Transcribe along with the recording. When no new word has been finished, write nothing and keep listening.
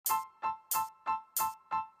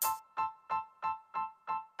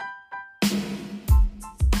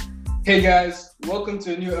Hey guys, welcome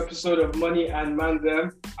to a new episode of Money and Man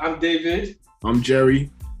Them. I'm David. I'm Jerry.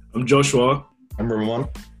 I'm Joshua. I'm Ramon.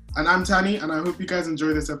 And I'm Tani, and I hope you guys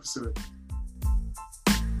enjoy this episode.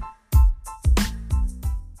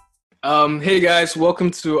 Hey guys, welcome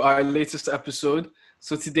to our latest episode.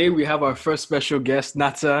 So today we have our first special guest,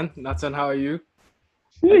 Nattan. Nattan, how are you?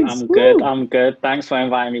 I'm good. Thanks for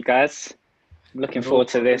inviting me, guys. I'm looking forward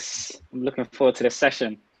to this. I'm looking forward to this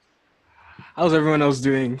session. How's everyone else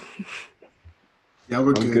doing? Yeah,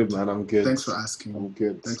 we're I'm good, man. I'm good. Thanks for asking. I'm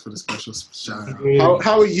good. Thanks for the special shout out.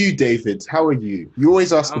 How are you, David? How are you? You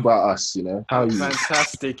always ask about us, you know. How are you?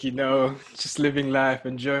 Fantastic, just living life,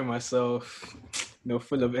 enjoying myself,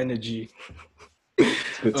 full of energy. Good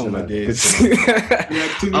to Oh my know. days.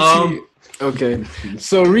 Yeah, Okay,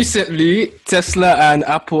 so recently Tesla and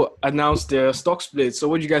Apple announced their stock split. So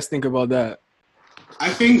what do you guys think about that? I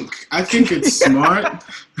think it's smart.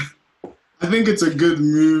 I think it's a good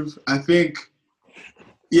move. I think,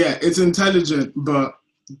 it's intelligent, but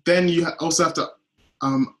then you also have to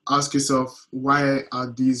ask yourself, why are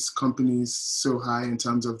these companies so high in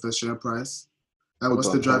terms of the share price? What's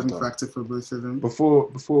the driving factor for both of them?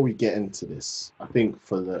 Before we get into this, I think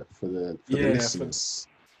for the listeners,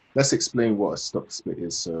 let's explain what a stock split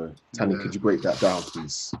is. So, Tani, could you break that down,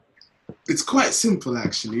 please? It's quite simple,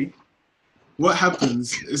 actually. What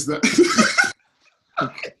happens is that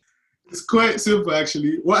it's quite simple,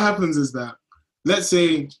 actually. What happens is that, let's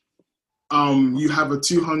say, you have a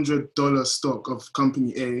 $200 stock of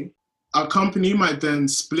company A. A company might then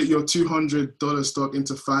split your $200 stock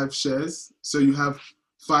into 5 shares. So you have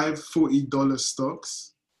 5 $40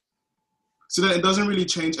 stocks. So then it doesn't really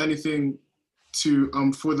change anything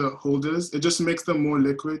for the holders. It just makes them more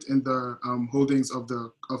liquid in the holdings of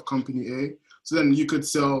company A. So then you could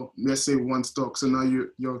sell, let's say, 1 stock. So now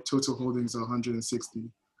your total holdings are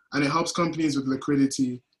 160. And it helps companies with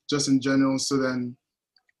liquidity just in general. So then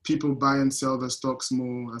people buy and sell their stocks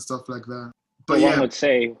more and stuff like that. But one would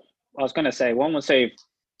say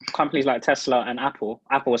companies like Tesla and Apple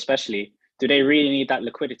especially, do they really need that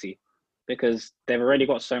liquidity? Because they've already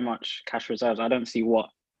got so much cash reserves. I don't see what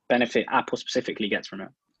benefit Apple specifically gets from it.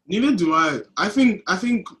 Neither do I. I think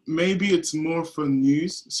maybe it's more for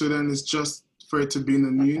news. So then it's just for it to be in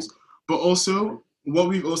the news. But also, what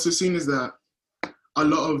we've also seen is that a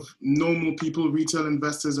lot of normal people, retail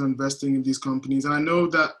investors, are investing in these companies. And I know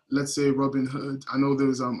that, let's say, Robinhood, I know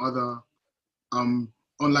those other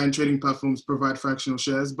online trading platforms provide fractional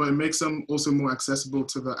shares, but it makes them also more accessible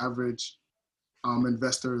to the average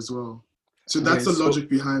investor as well. So that's the logic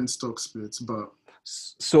behind stock splits. But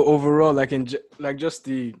so overall,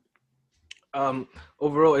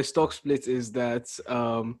 overall, a stock split is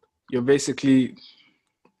that you're basically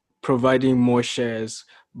providing more shares,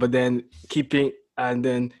 but then keeping and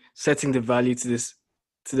then setting the value to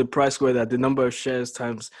the price where that the number of shares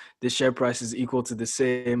times the share price is equal to the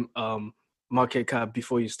same market cap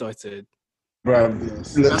before you started. Bro,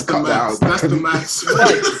 yes, that's the maths. That's the maths.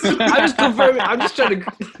 I'm just confirming. I'm just trying to.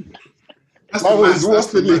 That's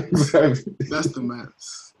the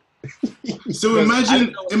maths. So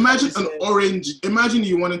imagine an orange. Imagine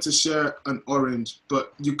you wanted to share an orange,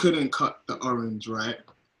 but you couldn't cut the orange, right?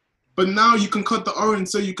 But now you can cut the orange,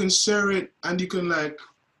 so you can share it and you can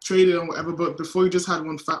trade it and whatever. But before you just had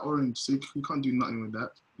one fat orange, so you can't do nothing with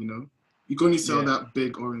that. You can only sell that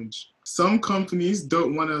big orange. Some companies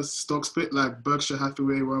don't want a stock split, like Berkshire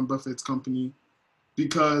Hathaway, Warren Buffett's company,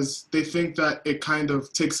 because they think that it kind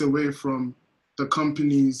of takes away from the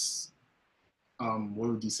company's,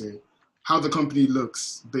 how the company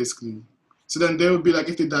looks, basically. So then they would be like,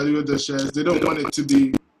 if they dilute the shares, they don't want it to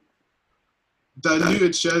be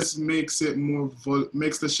diluted. Shares makes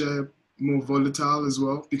the share more volatile as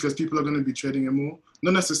well, because people are going to be trading it more.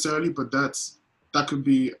 Not necessarily, but that could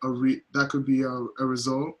be a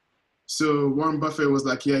result. So Warren Buffett was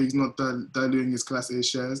like, he's not diluting his Class A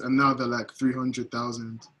shares, and now they're like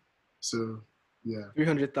 300,000. So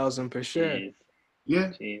 300,000 per share. Jeez.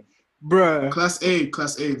 Yeah, Jeez. Bruh. Class A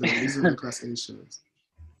though. These are the Class A shares.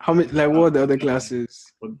 How many? Like, what are the other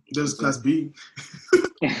classes? There's Class B.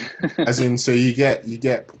 As in, so you get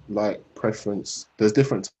like preference. There's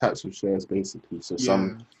different types of shares basically. So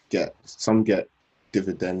some get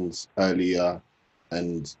dividends earlier,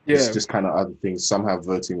 and it's just kind of other things. Some have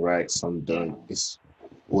voting rights, some don't. It's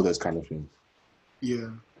all those kind of things. Yeah,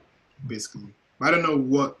 basically. I don't know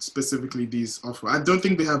what specifically these offer. I don't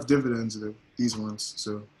think they have dividends though, these ones.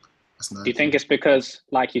 So that's not. Do you think it's because,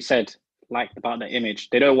 like you said, about the image,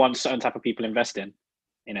 they don't want certain type of people investing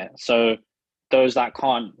in it? So those that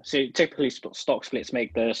can't. So typically, stock splits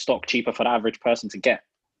make the stock cheaper for the average person to get.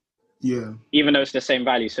 Yeah. Even though it's the same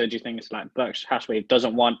value. So do you think it's like Berkshire Hathaway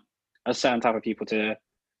doesn't want a certain type of people to,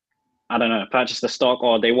 I don't know, purchase the stock,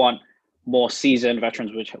 or they want more seasoned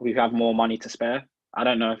veterans, which we have more money to spare. I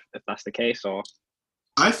don't know if that's the case, or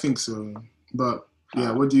I think so, but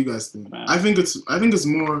yeah, Uh, what do you guys think? man. I think it's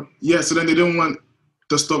more, yeah. So then they don't want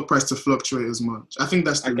the stock price to fluctuate as much. I think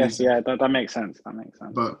that's the I guess reason. yeah, that makes sense. That makes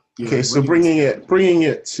sense. But yeah, Okay, what so do you guys bringing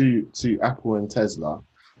it to Apple and Tesla,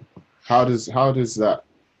 how does that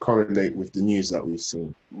correlate with the news that we've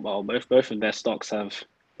seen? Well, both of their stocks have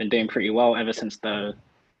been doing pretty well ever since that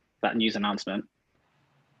news announcement.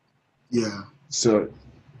 Yeah. So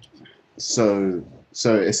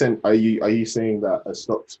are you saying that a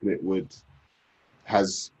stock split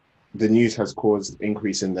the news has caused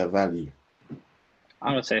increase in their value?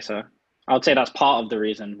 I would say so. I would say that's part of the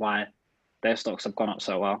reason why their stocks have gone up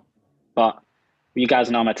so well. But you guys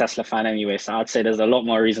know I'm a Tesla fan anyway, so I'd say there's a lot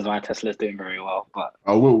more reasons why Tesla's doing very well. But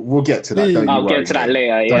Oh, we'll get to that. Don't you I'll worry, get to that mate.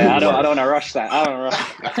 later. Don't Yeah, you I don't worry. want to rush that. I don't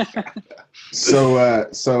rush. So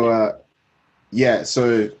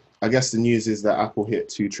I guess the news is that Apple hit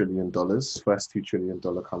 $2 trillion, first $2 trillion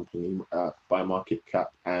company by market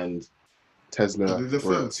cap, and Tesla Are they the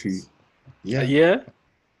broke first? two. Yeah. Yeah.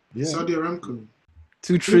 Saudi Aramco.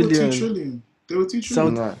 2 They were 2 trillion. trillion. They were 2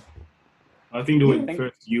 Sound- trillion. No. I think they were Yeah. the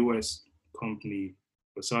first US company,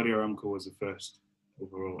 but Saudi Aramco was the first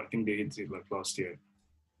overall. I think they hit it like last year.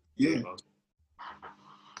 Yeah.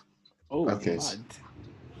 Oh, Okay. mad.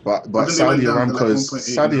 But then they Saudi went down to like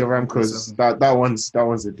Aramco's 1.8, that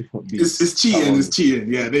one's a different beast. It's cheating. That one- It's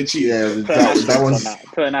cheating. Yeah, they cheating. Yeah, Put an asterisk that on one's that.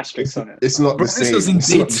 Put an asterisk on it. it's not Bro, the this same. was in It's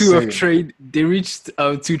day not the 2 of same. trade. They reached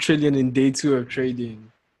 2 trillion in day 2 of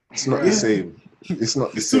trading. It's not Yeah. the same. It's not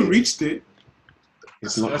They the still same. reached it.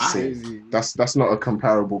 It's not the That's same. crazy. That's not a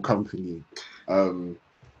comparable company. And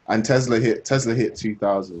Tesla hit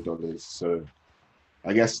 $2,000. So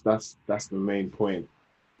I guess that's the main point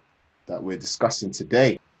that we're discussing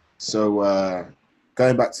today. So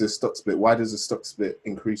going back to the stock split, why does the stock split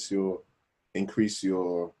increase your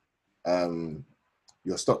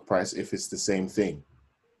stock price if it's the same thing?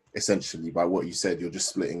 Essentially, by what you said, you're just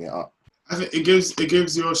splitting it up. I think it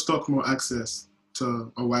gives your stock more access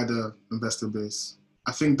to a wider investor base.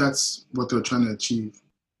 I think that's what they're trying to achieve.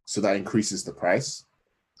 So that increases the price.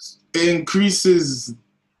 It increases.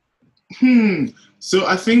 So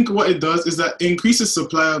I think what it does is that it increases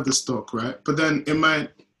supply of the stock, right? But then it might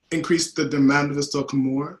increase the demand of the stock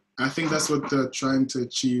more. I think that's what they're trying to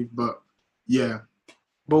achieve. But yeah,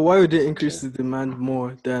 But why would it increase the demand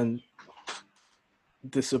more than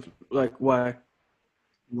like why?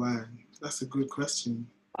 why? That's a good question.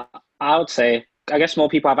 I would say, I guess more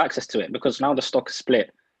people have access to it because now the stock is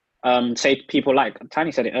split. Say people like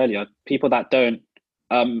Tiny said it earlier, people that don't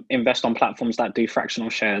invest on platforms that do fractional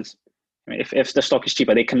shares. I mean, if the stock is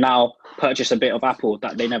cheaper, they can now purchase a bit of Apple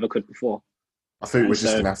that they never could before. I think And we're just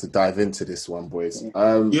so- gonna have to dive into this one, boys.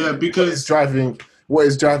 Yeah, because what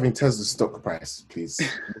is driving Tesla's stock price, please?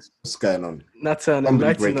 What's going on? Nattan, Somebody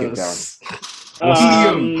enlighten break it us.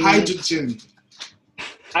 helium, hydrogen.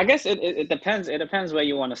 I guess it depends. It depends where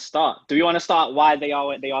you want to start. Do you want to start why they are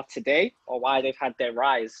where they are today, or why they've had their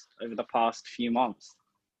rise over the past few months?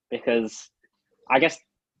 Because I guess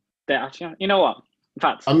they're actually, you know what? In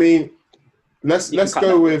fact, I mean, let's You can cut go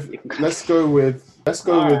that. with You can cut let's go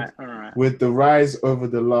all with the rise over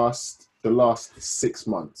the last 6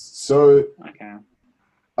 months. So okay.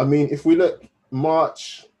 I mean, if we look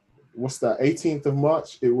March, what's that? 18th of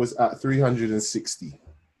March, it was at 360.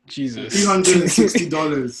 Jesus.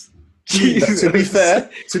 $360.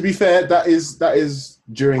 To be fair, that is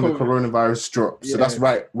during the COVID. coronavirus drop. So Yeah. that's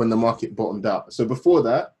right when the market bottomed out. So before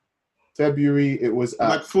that, February, it was at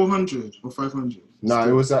Like 400 or 500.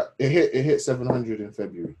 it hit 700 in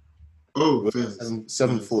February. Oh, It fair. was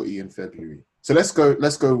 740 in February. So let's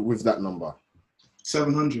go with that number.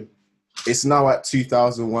 700. It's now at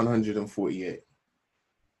 2,148.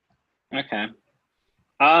 Okay.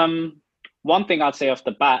 One thing I'd say off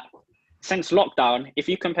the bat, since lockdown, if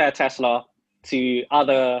you compare Tesla to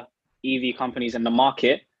other EV companies in the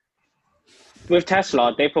market, with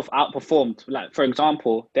Tesla, they've outperformed. Like, for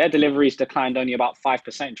example, their deliveries declined only about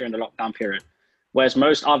 5% during the lockdown period, whereas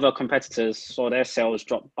most other competitors saw their sales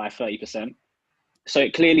drop by 30%. So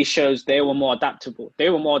it clearly shows they were more adaptable. They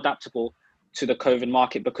were more adaptable to the COVID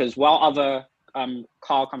market because while other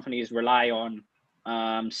car companies rely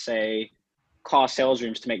on, say, car sales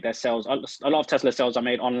rooms to make their sales, a lot of Tesla sales are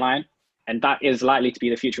made online, and that is likely to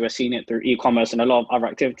be the future. We're seeing it through e-commerce and a lot of other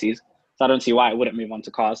activities. So I don't see why it wouldn't move on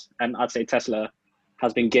to cars. And I'd say Tesla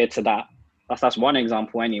has been geared to that. That's one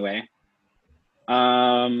example anyway.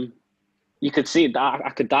 You could see that I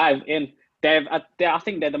could dive in. I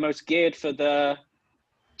think they're the most geared for the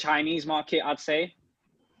Chinese market, I'd say.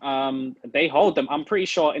 they hold them. I'm pretty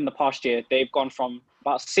sure in the past year they've gone from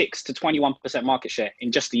about 6 to 21% market share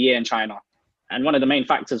in just a year in China. And one of the main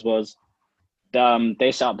factors was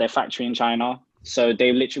they set up their factory in China, so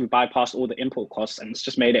they literally bypassed all the import costs, and it's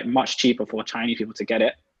just made it much cheaper for Chinese people to get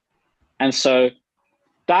it. And so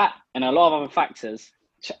that and a lot of other factors,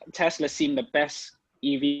 Tesla seemed the best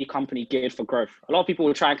EV company geared for growth. A lot of people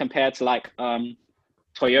will try and compare to like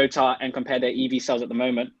Toyota and compare their EV sales at the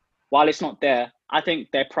moment. While it's not there, I think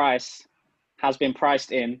their price has been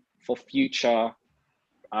priced in for future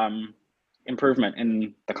improvement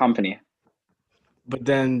in the company. But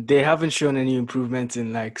then they haven't shown any improvement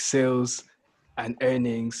in like sales and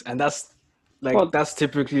earnings, and that's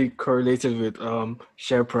typically correlated with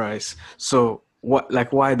share price. So why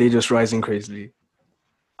are they just rising crazily?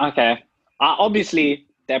 Okay, obviously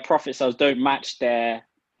their profit sales don't match their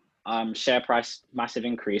share price massive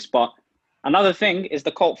increase. But another thing is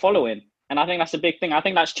the cult following, and I think that's a big thing. I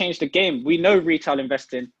think that's changed the game. We know retail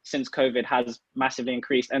investing since COVID has massively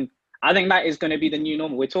increased, and I think that is going to be the new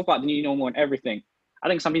normal. We talk about the new normal and everything. I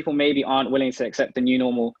think some people maybe aren't willing to accept the new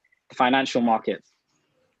normal, the financial markets.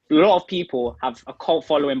 A lot of people have a cult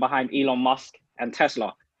following behind Elon Musk and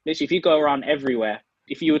Tesla. Literally, if you go around everywhere,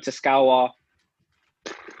 if you were to scour,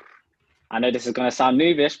 I know this is going to sound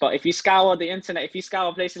noobish, but if you scour the internet, if you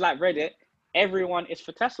scour places like Reddit, everyone is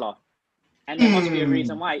for Tesla. And there must be a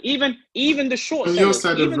reason why. Even the short sellers. On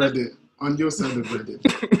your side of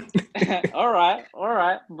Reddit. All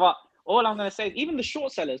right. But all I'm going to say is even the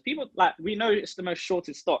short sellers, people like, we know it's the most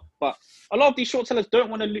shorted stock, but a lot of these short sellers don't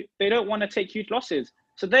want to take huge losses.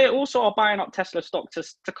 So they also are buying up Tesla stock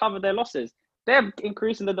to cover their losses. They're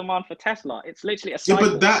increasing the demand for Tesla. It's literally a cycle.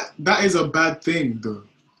 Yeah, but that is a bad thing though,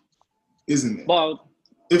 isn't it? Well,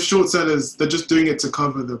 if short sellers, they're just doing it to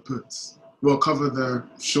cover the puts, cover their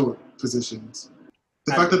short positions.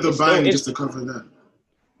 The fact that they're buying just to cover that.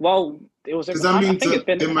 Well, it was. I think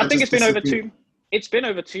it's been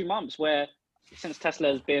over 2 months since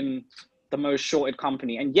Tesla has been the most shorted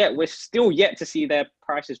company, and yet we're still yet to see their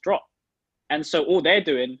prices drop. And so all they're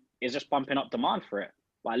doing is just bumping up demand for it,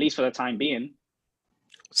 well, at least for the time being.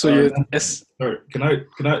 So sorry, can I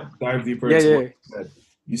dive deeper into what you said?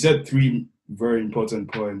 You said 3 very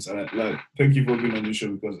important points, and thank you for being on the show,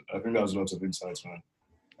 because I think that was lots of insights, man.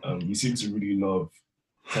 You seem to really love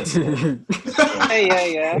Tesla.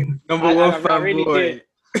 Yeah. Number one fan I really boy.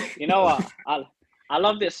 do. You know what? I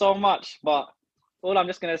loved it so much, but all I'm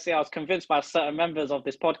just going to say, I was convinced by certain members of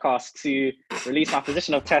this podcast to release my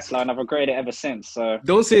position of Tesla, and I've regretted it ever since. So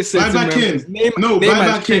don't say certain members. Buy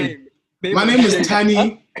back in. My name is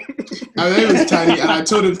Tanny. My name is Tanny, and I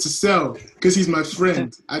told him to sell because he's my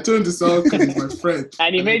friend. I told him to sell because he's my friend.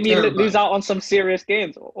 And he made me lose out on some serious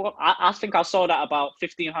gains. I think I sold at about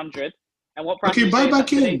 1,500. And what price? Okay, buy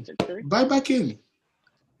back in. Buy back in.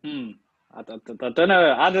 I don't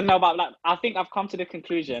know. I don't know about that. I think I've come to the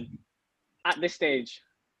conclusion at this stage,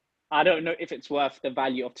 I don't know if it's worth the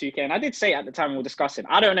value of 2K. And I did say at the time we were discussing,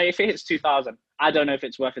 I don't know if it hits 2,000. I don't know if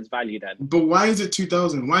it's worth its value then. But why is it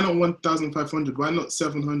 2,000? Why not 1,500? Why not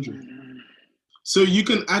 700? So you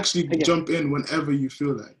can actually jump in whenever you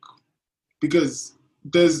feel like. Because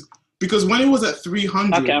when it was at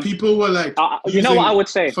 300, people were like, you know what I would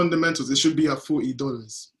say? Fundamentals, it should be at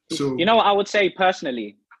 $40. So you know what I would say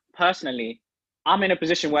personally, I'm in a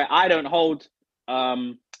position where I don't hold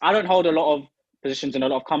a lot of positions in a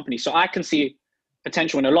lot of companies. So I can see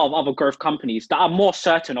potential in a lot of other growth companies that are more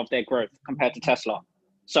certain of their growth compared to Tesla.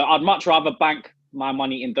 So I'd much rather bank my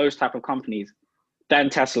money in those type of companies than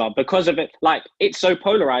Tesla because of it. Like, it's so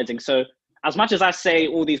polarizing. So as much as I say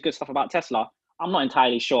all these good stuff about Tesla, I'm not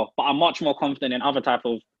entirely sure, but I'm much more confident in other type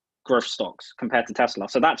of growth stocks compared to Tesla.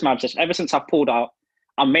 So that's my position. Ever since I pulled out,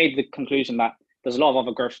 I made the conclusion that there's a lot of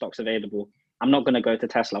other growth stocks available. I'm not going to go to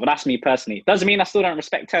Tesla, but that's me personally. Doesn't mean I still don't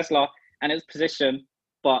respect Tesla and its position,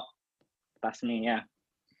 but that's me, yeah.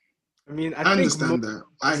 I mean, I understand that.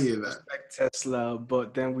 I hear that. Respect Tesla,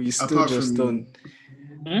 but then we still just don't.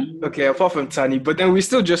 Okay, apart from Tani, but then we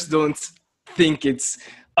still just don't think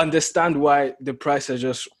understand why the price has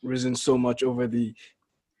just risen so much over the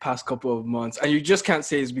past couple of months. And you just can't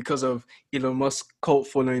say it's because of Elon Musk's cult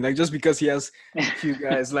following, like just because he has a few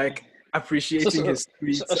guys like appreciating his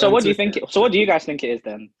tweets. So what do you think? So what do you guys think it is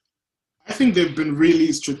then? I think they've been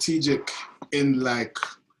really strategic in like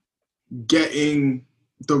getting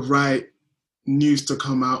the right news to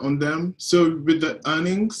come out on them. So with the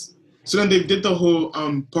earnings, so then they did the whole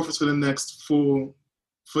profits for the next for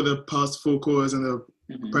the past 4 quarters and the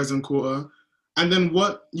present quarter. And then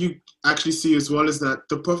what you actually see as well is that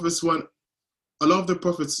the profits a lot of the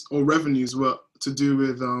profits or revenues were to do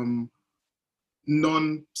with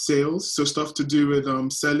non-sales, so stuff to do with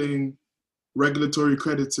selling regulatory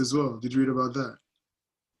credits as well. Did you read about that?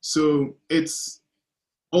 So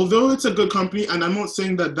although it's a good company, and I'm not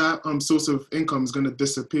saying that source of income is going to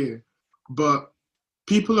disappear, but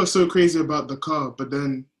people are so crazy about the car, but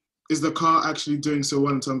then is the car actually doing so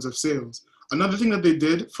well in terms of sales? Another thing that they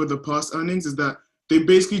did for the past earnings is that they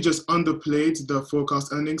basically just underplayed the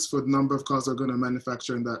forecast earnings for the number of cars they're going to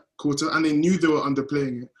manufacture in that quarter, and they knew they were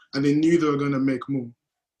underplaying it, and they knew they were going to make more.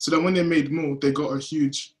 So that when they made more, they got a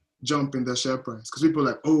huge jump in their share price, because people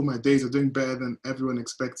are like, oh, my days are doing better than everyone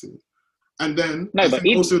expected. And then no, but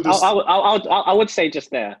even, also this, I would say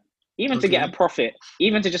just there, even Okay. to get a profit,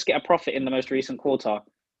 even to just get a profit in the most recent quarter,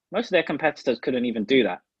 most of their competitors couldn't even do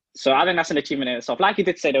that. So I think that's an achievement in itself. Like you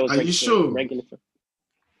did say, there was Are you sure?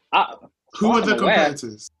 Who are the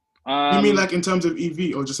competitors? You mean like in terms of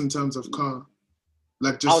EV or just in terms of car?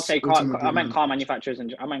 Like just I would say car. automobile I meant car manufacturers,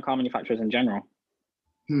 and I meant car manufacturers in general.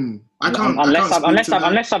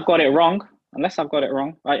 Unless I've got it wrong.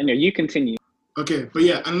 Right, anyway, you continue. Okay, but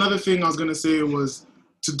yeah, another thing I was gonna say was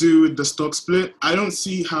to do with the stock split. I don't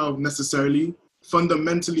see how necessarily,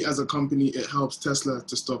 fundamentally as a company, it helps Tesla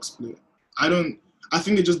to stock split. I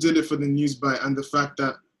think they just did it for the news buy and the fact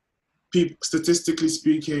that statistically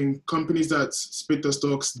speaking, companies that split their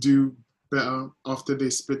stocks do better after they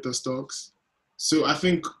split their stocks. So I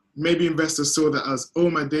think maybe investors saw that as, oh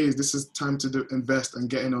my days, this is time to invest and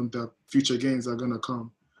get in on the future gains that are gonna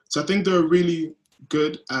come. So I think they're really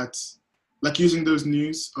good at like using those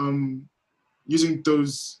news, using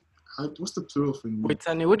those. What's the plural for news? Wait,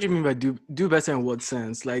 Tani, what do you mean by do better in what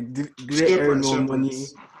sense? Like, do they earn more money?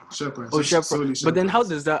 Share price. Oh, share price. But then how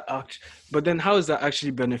does that how is that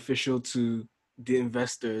actually beneficial to the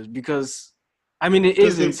investors? Because I mean, it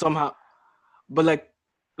isn't somehow, but like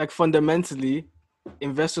fundamentally,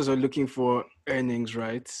 investors are looking for earnings,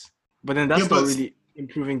 right? But then that's not really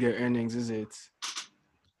improving their earnings, is it?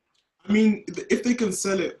 I mean, if they can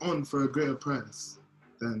sell it on for a greater price,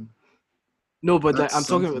 then no. But like, I'm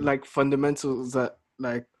talking about like fundamentals that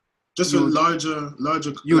like just for larger.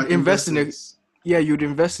 You'd like invest investors. you'd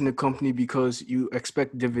invest in a company because you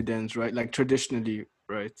expect dividends, right? Like traditionally,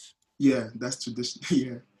 right? Yeah, that's traditional.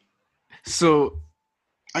 Yeah. So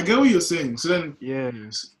I get what you're saying. So then, yeah.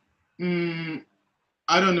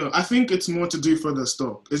 I don't know. I think it's more to do for the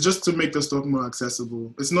stock. It's just to make the stock more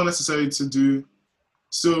accessible. It's not necessarily to do.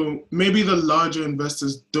 So maybe the larger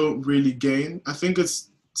investors don't really gain. I think it's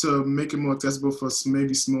to make it more accessible for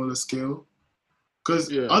maybe smaller scale.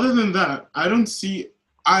 Because other than that, I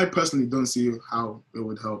personally don't see how it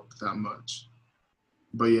would help that much.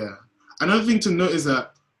 But yeah. Another thing to note is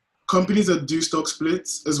that companies that do stock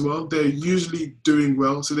splits as well, they're usually doing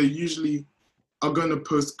well. So they usually are going to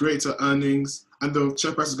post greater earnings and the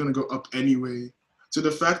share price is going to go up anyway. So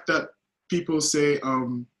the fact that people say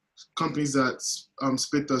companies that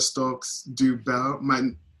split their stocks do better,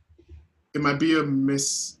 it might be a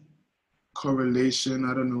miscorrelation.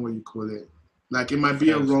 I don't know what you call it. Like it might be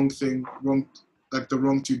a wrong thing, like the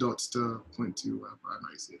wrong two dots to point to. I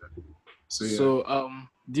might say that. So yeah. So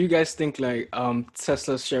do you guys think like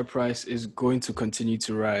Tesla's share price is going to continue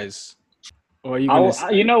to rise, or are you going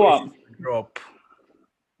to? You know what? Drop.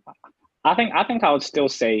 I think I would still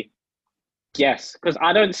say yes, because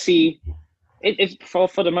I don't see it's for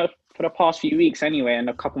the past few weeks anyway, and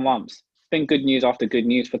a couple months. It's been good news after good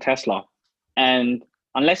news for Tesla, and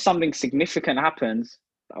unless something significant happens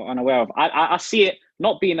that I'm unaware of, I see it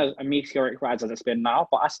not being a meteoric rise as it's been now,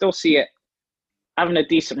 but I still see it having a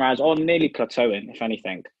decent rise or nearly plateauing, if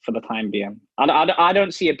anything, for the time being. I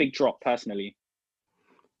don't see a big drop personally.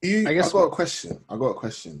 I got a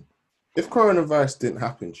question. If coronavirus didn't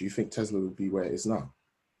happen, do you think Tesla would be where it is now?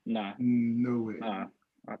 No. No way. No,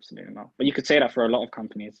 absolutely not. But you could say that for a lot of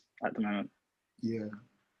companies at the moment. Yeah.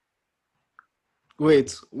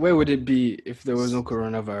 Wait, where would it be if there was no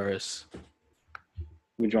coronavirus?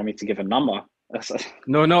 Would you want me to give a number?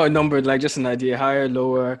 No, not a number, like just an idea. Higher,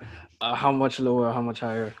 lower, how much lower, how much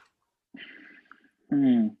higher?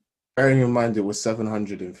 Bearing in mind it was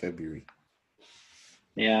 700 in February.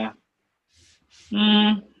 Yeah.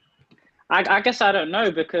 I guess I don't know,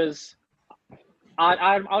 because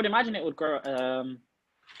I would imagine it would grow.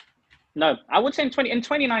 No, I would say in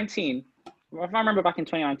 2019, if I remember back in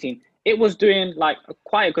 2019, it was doing like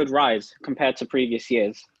quite a good rise compared to previous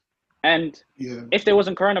years. And if there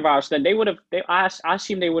wasn't coronavirus, then they would have. I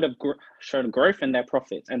assume they would have shown growth in their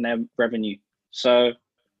profits and their revenue. So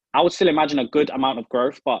I would still imagine a good amount of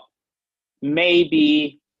growth, but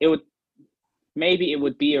maybe it would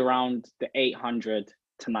be around the 800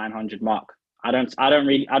 to 900 mark. I don't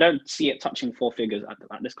see it touching four figures at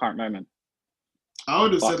this current moment. I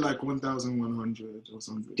would have But said like 1,100 or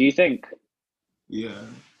something. do you think? Yeah,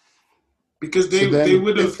 because So then, they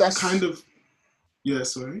would if have that's- kind of. Yeah,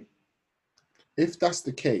 sorry. If that's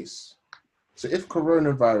the case, so if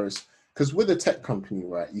coronavirus, because with a tech company,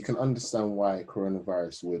 right, you can understand why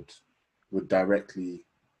coronavirus would directly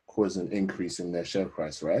cause an increase in their share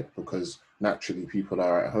price, right? Because naturally people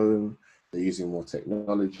are at home, they're using more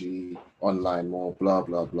technology, online more, blah,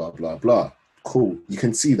 blah, blah, blah, blah. Cool. You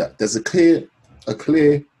can see that. There's a clear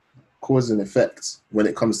cause and effect when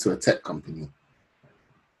it comes to a tech company.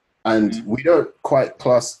 And we don't quite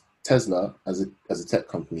class Tesla as a tech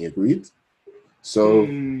company, agreed? So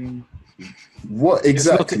what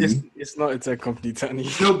exactly? It's not a tech company, Tani.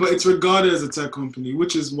 No, but it's regarded as a tech company,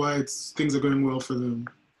 which is why things are going well for them.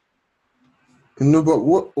 No, but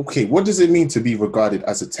what does it mean to be regarded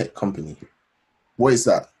as a tech company? What is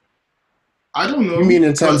that? I don't know. You mean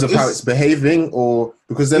in terms of how it's behaving, or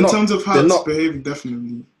because they're not? In terms of how it's behaving,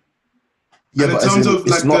 definitely. Yeah, and but in terms of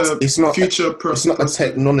it's not future it's not a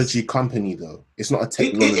technology company though. It's not a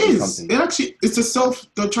technology it is. company. It actually,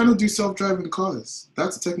 they're trying to do self-driving cars.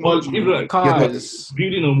 That's a technology. Well, cars.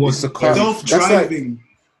 Building on what It's a car. Self-driving.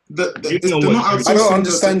 They're not I don't outsourcing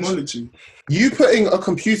understand. the technology. You putting a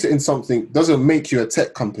computer in something doesn't make you a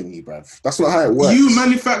tech company, bruv. That's not how it works. You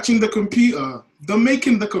manufacturing the computer. They're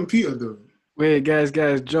making the computer though. Wait, guys,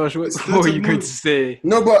 Josh, what were you going to say?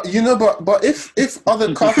 No, but but if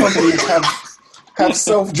other car companies have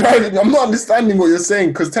self-driving, I'm not understanding what you're saying,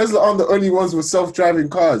 because Tesla aren't the only ones with self-driving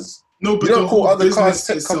cars. No, but you don't the call whole other cars business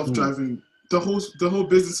tech is companies. self-driving. The whole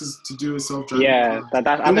business is to do with self-driving Yeah, cars.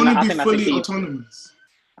 I They want to think be that's fully the key. autonomous.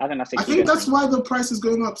 I think that's the key. I think that's why the price is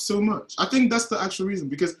going up so much. I think that's the actual reason,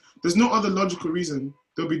 because there's no other logical reason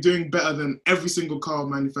they'll be doing better than every single car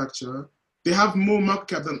manufacturer. They have more market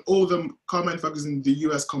cap than all the car manufacturers in the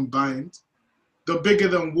US combined. They're bigger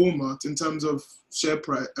than Walmart in terms of share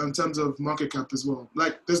price, in terms of market cap as well.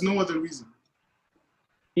 Like, there's no other reason.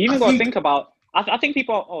 You even got to think about. I think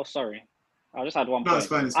people. Oh, sorry, I just had one point. It's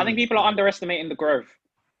fine. I think people are underestimating the growth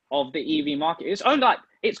of the EV market.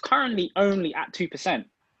 It's currently only at 2%.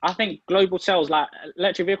 I think global sales, like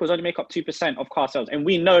electric vehicles, only make up 2% of car sales, and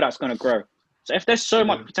we know that's going to grow. So if there's so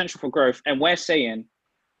much potential for growth, and we're saying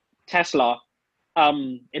Tesla,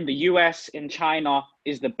 in the US, in China,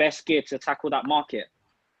 is the best gear to tackle that market,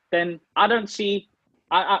 then I don't see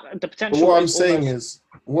the potential. But what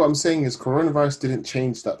I'm saying is coronavirus didn't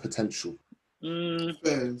change that potential. I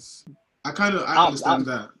understand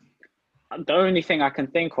that. The only thing I can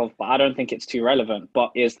think of, but I don't think it's too relevant,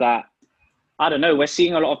 but is that, I don't know, we're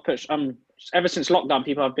seeing a lot of push. Ever since lockdown,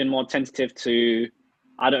 people have been more tentative to,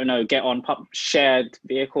 I don't know, get on shared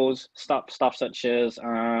vehicles, stuff such as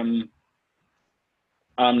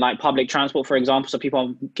like public transport, for example. So people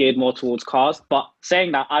are geared more towards cars. But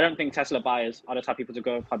saying that, I don't think Tesla buyers are the type of people to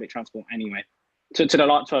go public transport anyway, to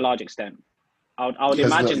a large extent. I would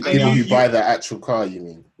imagine people who buy the actual car, you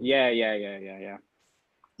mean? Yeah.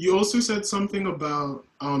 You also said something about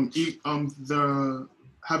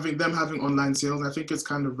having online sales. I think it's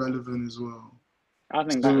kind of relevant as well. I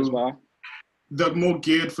think that as well. They're more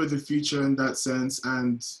geared for the future in that sense,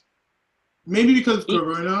 and maybe because of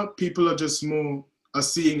Corona, people are just are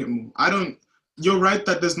seeing it more. You're right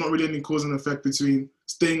that there's not really any cause and effect between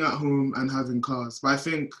staying at home and having cars, but I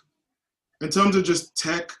think in terms of just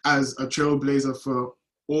tech as a trailblazer for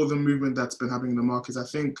all the movement that's been happening in the markets, I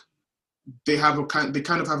think they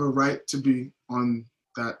kind of have a right to be on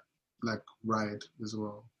that ride as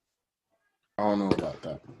well. I don't know about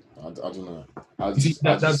that. I don't know.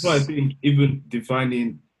 That's why I think even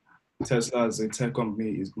defining Tesla as a tech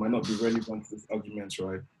company might not be relevant to this argument,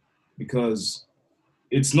 right? Because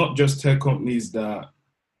it's not just tech companies that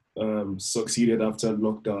succeeded after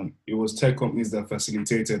lockdown. It was tech companies that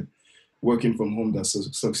facilitated working from home that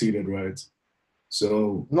succeeded, right?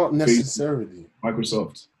 So not necessarily.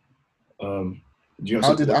 Microsoft.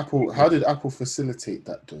 How did Apple facilitate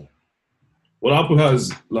that though? Well, Apple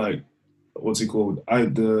has what's it called?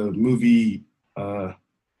 The movie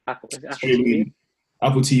streaming,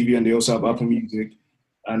 Apple TV, and they also have Apple Music,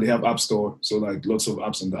 and they have App Store. So lots of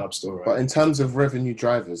apps in the App Store, right? But in terms of revenue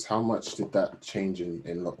drivers, how much did that change in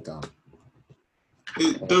lockdown?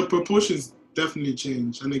 The proportions definitely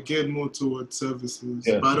changed, and it geared more towards services.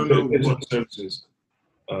 Yeah, but I don't know what services.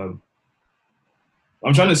 I'm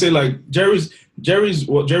trying to say Jerry was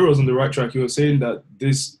on the right track. He was saying that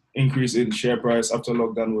this increase in share price after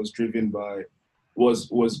lockdown was driven by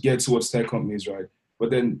was geared towards tech companies, right? But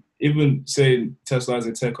then even saying Tesla as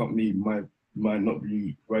a tech company might not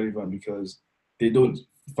be relevant because they don't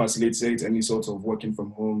facilitate any sort of working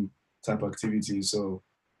from home type activity. So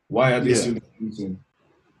why are they still using?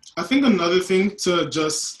 I think another thing to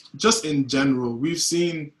just in general, we've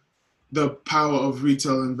seen the power of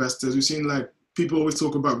retail investors. We've seen like people always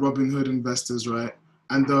talk about Robinhood investors, right?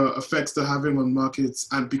 And the effects they're having on markets.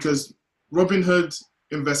 And because Robinhood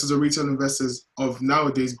investors or retail investors of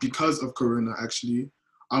nowadays, because of Corona actually,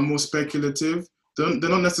 are more speculative. They're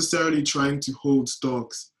not necessarily trying to hold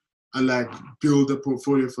stocks and like build a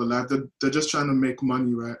portfolio for life. They're just trying to make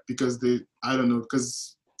money, right? Because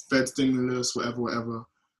because Fed stimulus, whatever.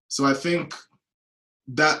 So I think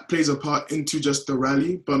that plays a part into just the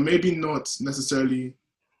rally, but maybe not necessarily.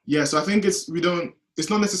 Yeah, so I think it's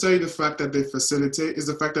not necessarily the fact that they facilitate, it's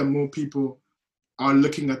the fact that more people are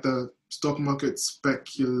looking at the stock market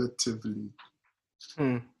speculatively.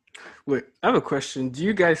 Wait, I have a question. Do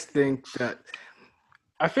you guys think that,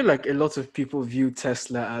 I feel like a lot of people view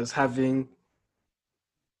Tesla as having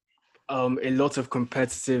a lot of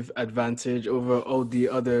competitive advantage over all the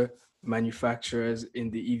other manufacturers in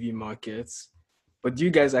the EV markets. But do you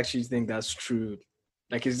guys actually think that's true?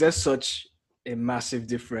 Like, is there such a massive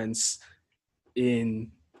difference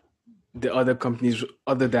in the other companies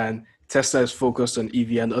other than Tesla is focused on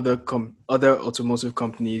EV and other automotive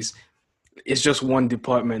companies? It's just one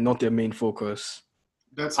department, not their main focus.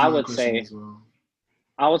 That's I my would question say, as well.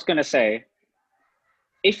 I was going to say,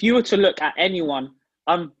 if you were to look at anyone,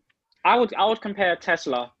 I would compare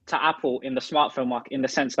Tesla to Apple in the smartphone market, in the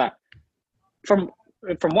sense that from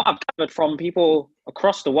what I've gathered from people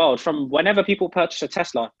across the world, from whenever people purchase a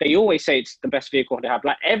Tesla, they always say it's the best vehicle they have.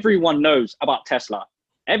 Like, everyone knows about Tesla.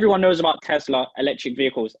 Everyone knows about Tesla electric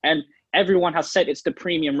vehicles, and everyone has said it's the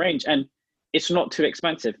premium range and it's not too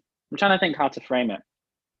expensive. I'm trying to think how to frame it.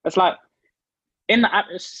 It's like,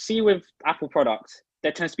 with Apple products,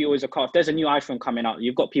 there tends to be always a car. If there's a new iPhone coming out,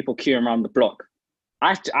 you've got people queuing around the block.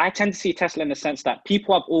 I tend to see Tesla in the sense that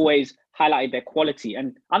people have always highlighted their quality.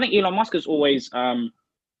 And I think Elon Musk has always been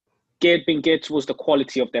geared towards the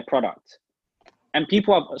quality of their product. And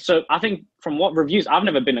so I think from what reviews, I've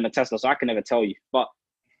never been in a Tesla, so I can never tell you, but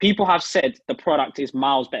people have said the product is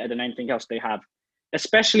miles better than anything else they have.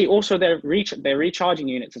 Especially also their recharging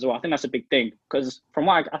units as well. I think that's a big thing, because from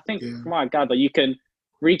what I gather, you can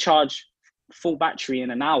recharge full battery in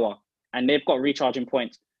an hour, and they've got recharging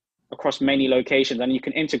points across many locations, and you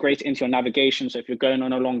can integrate it into your navigation. So if you're going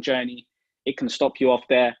on a long journey, it can stop you off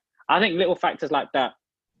there. I think little factors like that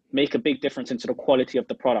make a big difference into the quality of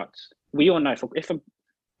the product. We all know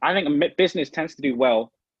I think a business tends to do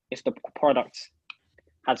well if the product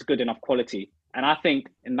has good enough quality. And I think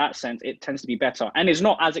in that sense, it tends to be better, and it's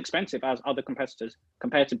not as expensive as other competitors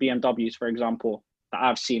compared to BMWs, for example, that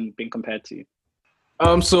I've seen being compared to.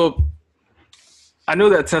 So I know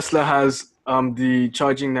that Tesla has the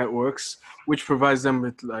charging networks, which provides them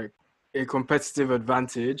with like a competitive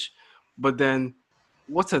advantage. But then,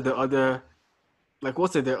 what are the other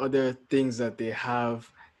things that they have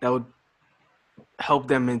that would help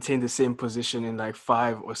them maintain the same position in like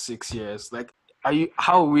 5 or 6 years? Like,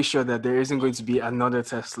 how are we sure that there isn't going to be another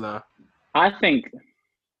Tesla? I think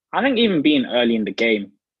even being early in the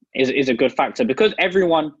game is a good factor, because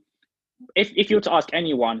everyone, if you were to ask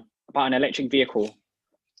anyone about an electric vehicle,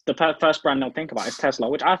 the first brand they'll think about is Tesla,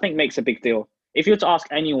 which I think makes a big deal. If you were to ask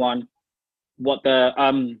anyone what a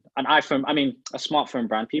smartphone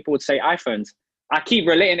brand, people would say iPhones. I keep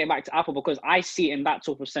relating it back to Apple because I see it in that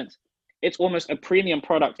sort of sense. It's almost a premium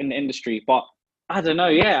product in the industry, but I don't know.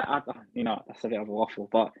 Yeah, that's a bit of a waffle,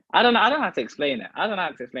 but I don't know how to explain it.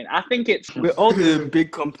 I think it's with all the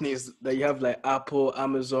big companies that you have, like Apple,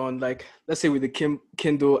 Amazon, like let's say with the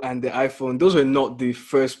Kindle and the iPhone, those were not the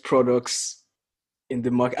first products in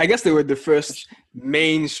the market. I guess they were the first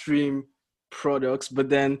mainstream products, but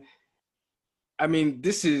then, I mean,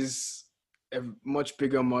 this is a much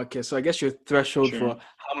bigger market. So I guess your threshold for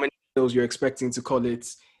how many sales you're expecting to call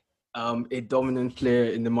it a dominant player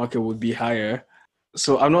in the market would be higher.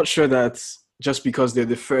 So I'm not sure that just because they're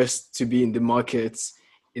the first to be in the market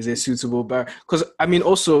is a suitable bar. Because I mean,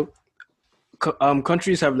 also,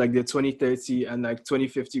 countries have like their 2030 and like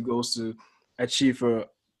 2050 goals to achieve for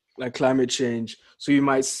like climate change. So you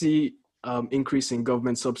might see increase in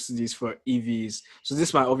government subsidies for EVs. So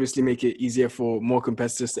this might obviously make it easier for more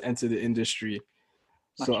competitors to enter the industry.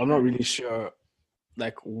 So I'm not really sure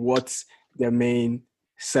like what their main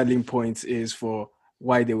selling point is for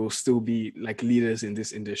why they will still be like leaders in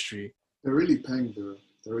this industry. They're really paying, though.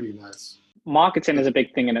 They're really nice. Marketing is a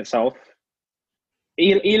big thing in itself.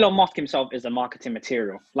 Elon Musk himself is a marketing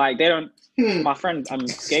material. Like, they don't. My friend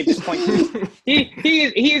gave this point to me.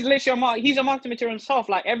 He is literally he's a marketing material himself.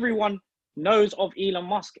 Like, everyone knows of Elon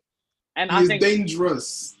Musk, and I think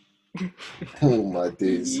dangerous. Oh my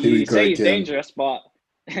days! You say he's dangerous, but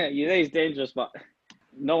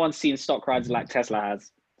no one's seen stock rides like Tesla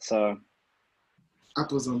has. So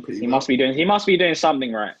Apple's on pretty he well. must be doing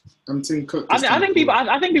something right. I'm Tim Cook. I think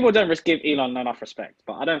people don't give Elon enough respect,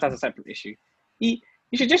 but I don't know if that's a separate issue. You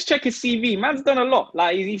should just check his CV. Man's done a lot.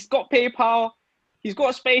 Like he's got PayPal, he's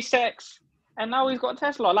got SpaceX, and now he's got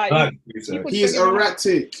Tesla. Like he is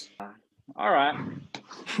erratic. All right.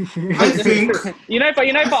 I think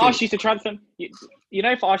if I asked you to transfer,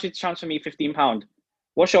 if I asked you to transfer me £15,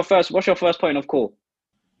 what's your first point of call?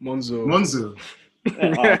 Monzo.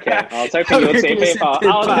 Okay, I was hoping you would say PayPal.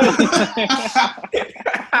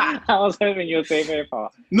 I was hoping you would say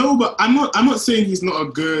PayPal. No, but I'm not saying he's not a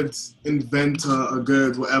good inventor, a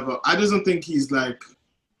good whatever. I just don't think he's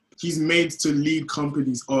made to lead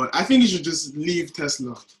companies on. I think he should just leave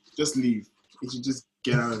Tesla. Just leave. He should just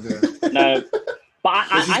get out of there. No, but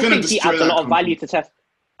I think he adds a lot of value to Tesla.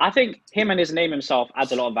 I think him and his name himself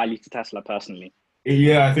adds a lot of value to Tesla personally.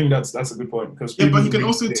 Yeah, I think that's a good point. Because but he can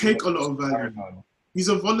also take a lot of value. He's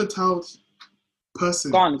a volatile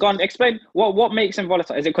person. Go on. Explain what makes him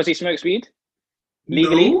volatile. Is it because he smokes weed?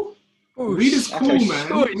 Legally? No. Weed is cool, man.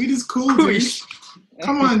 Weed is cool, dude.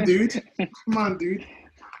 Come on, dude.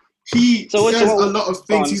 He says a lot of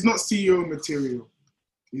things. He's not CEO material.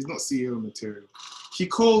 He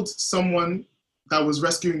called someone that was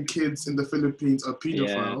rescuing kids in the Philippines a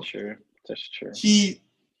pedophile. Yeah, true. That's true.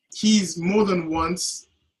 He's more than once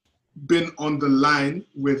been on the line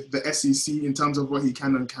with the SEC in terms of what he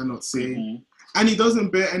can and cannot say. And he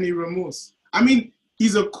doesn't bear any remorse. I mean,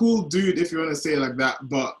 he's a cool dude if you want to say it like that,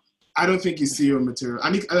 but I don't think he's CEO material.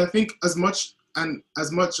 And I think as much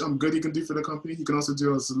good he can do for the company, he can also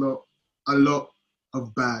do a lot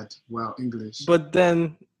of bad. Wow, English. But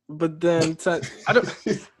then I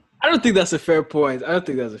don't think that's a fair point.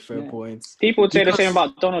 Point. People would say the same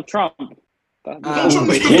about Donald Trump. In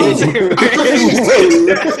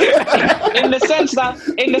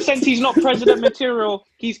the sense he's not president material,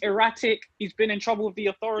 he's erratic, he's been in trouble with the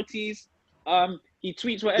authorities, he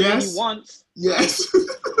tweets whatever he wants. Yes.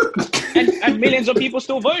 and millions of people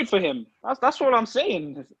still voted for him. That's what I'm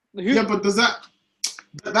saying. Yeah, but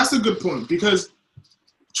that's a good point, because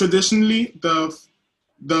traditionally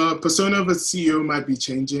the persona of a CEO might be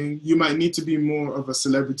changing. You might need to be more of a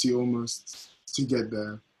celebrity almost to get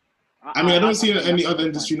there. I mean, I don't see it in any other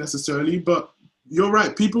industry necessarily, but you're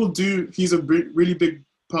right. People do. He's a really big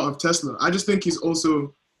part of Tesla. I just think he's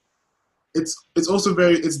also, it's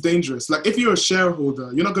dangerous. Like if you're a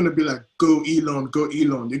shareholder, you're not going to be like, go Elon.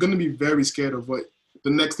 You're going to be very scared of what the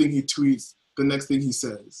next thing he tweets, the next thing he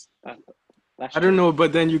says. I don't know,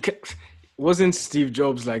 but then wasn't Steve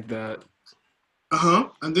Jobs like that?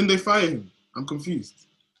 And then they fired him. I'm confused.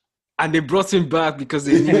 And they brought him back because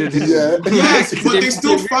they needed him. Yes, but they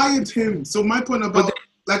still fired him. So my point about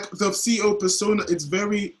the CEO persona, it's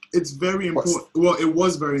very important. Well, it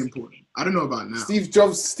was very important. I don't know about now. Steve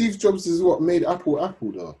Jobs is what made Apple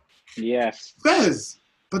though. Yes. Fairs.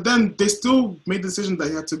 But then they still made the decision that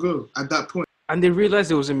he had to go at that point. And they realized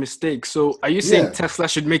it was a mistake. So are you saying Tesla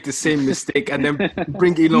should make the same mistake and then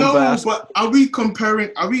bring Elon back? No, but are we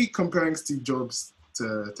comparing Steve Jobs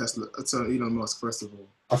to Elon Musk, first of all?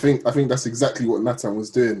 I think that's exactly what Nattan was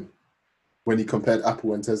doing when he compared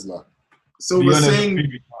Apple and Tesla. So we're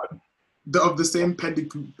saying of the same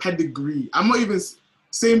pedigree. I'm not even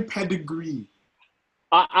same pedigree.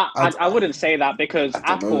 I wouldn't say that, because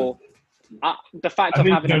Apple, the fact of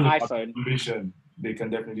having an iPhone, ambition, they can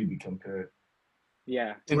definitely be compared.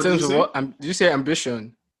 Yeah. In terms of what? Did you say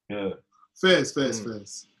ambition? Yeah. Fairs.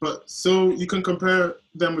 But so you can compare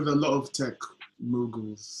them with a lot of tech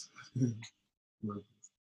moguls.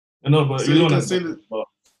 No, but so you can say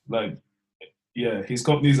that, his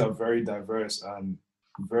companies are very diverse and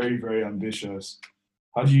very, very ambitious.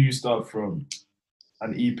 How do you start from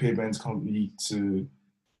an e-payment company to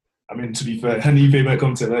be fair, an e-payment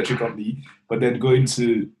company to an electric company, but then going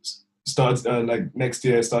to start next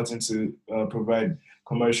year starting to provide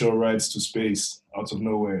commercial rides to space out of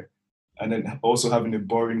nowhere, and then also having a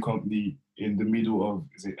boring company in the middle of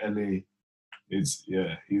LA? He's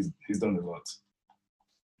done a lot.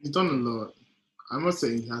 He's done a lot. I'm not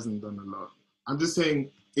saying he hasn't done a lot. I'm just saying,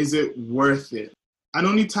 is it worth it? And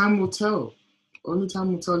only time will tell. Only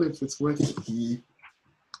time will tell if it's worth it.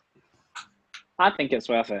 I think it's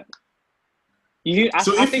worth it.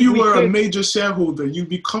 If you were a major shareholder, you'd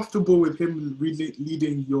be comfortable with him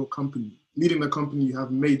leading your company, leading the company you have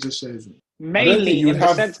major shares in. Mainly in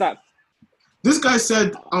the sense that this guy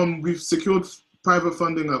said, we've secured private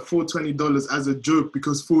funding at $420 as a joke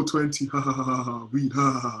because $420, weed,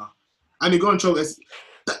 and he got in trouble.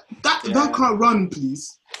 That can't run,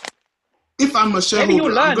 please. If I'm a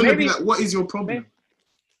shareholder, I'm gonna be like, what is your problem?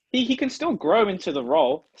 he can still grow into the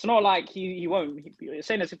role. It's not like he won't. It's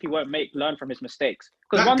saying as if he won't learn from his mistakes.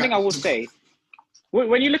 Because one thing I will say,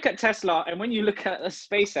 when you look at Tesla and when you look at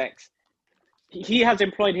SpaceX, he has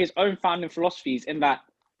employed his own founding philosophies in that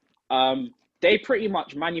they pretty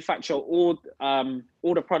much manufacture all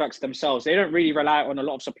the products themselves. They don't really rely on a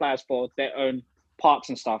lot of suppliers for their own parts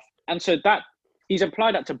and stuff. And so that he's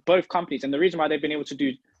applied that to both companies. And the reason why they've been able to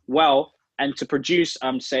do well and to produce,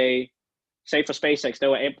 say for SpaceX, they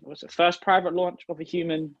were able, was it first private launch of a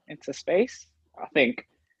human into space? I think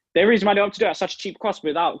the reason why they were able to do it at such a cheap cost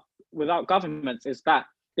without governments is that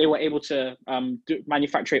they were able to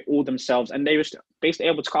manufacture it all themselves, and they were basically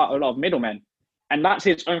able to cut out a lot of middlemen. And that's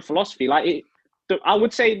his own philosophy. I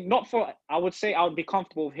would say I would be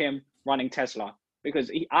comfortable with him running Tesla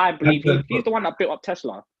because I believe he's the one that built up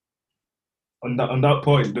Tesla. On that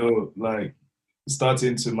point though, like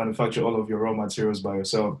starting to manufacture all of your raw materials by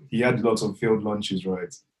yourself, he had lots of failed launches,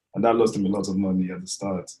 right? And that lost him a lot of money at the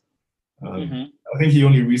start. I think he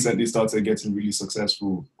only recently started getting really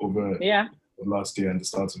successful over the last year and the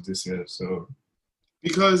start of this year. So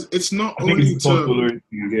because it's not I think only it's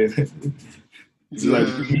again. It's like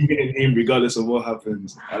keeping him regardless of what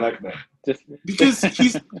happens. I like that. Because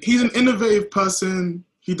he's an innovative person.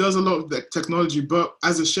 He does a lot of the technology, but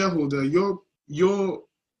as a shareholder, your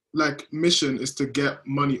like mission is to get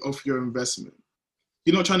money off your investment.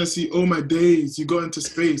 You're not trying to see, oh my days, you got into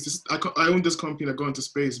space. I own this company that got into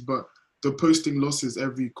space, but they're posting losses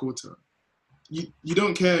every quarter. You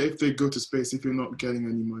don't care if they go to space if you're not getting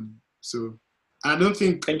any money. So I don't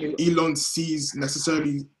think Elon sees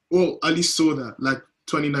necessarily, or at least saw that, like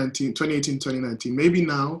 2018, 2019. Maybe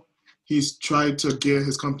now he's tried to gear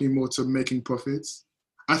his company more to making profits.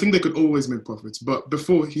 I think they could always make profits, but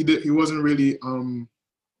before he wasn't prioritizing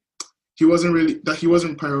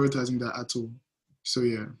that at all. So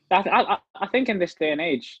yeah, I think in this day and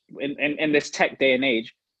age, in this tech day and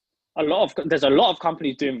age, there's a lot of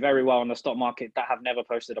companies doing very well in the stock market that have never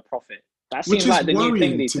posted a profit. That seems like the new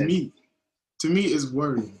thing these days. To me, is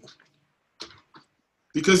worrying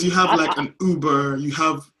because you have like an Uber, you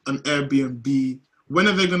have an Airbnb. When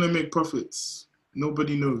are they gonna make profits?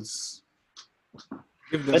 Nobody knows.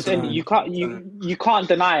 But then you can't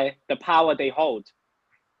deny the power they hold,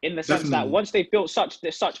 in the sense that once they've built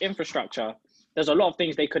such infrastructure, there's a lot of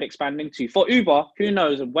things they could expand into. For Uber, who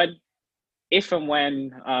knows when,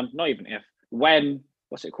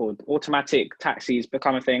 what's it called? Automatic taxis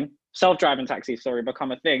become a thing. Self-driving taxis,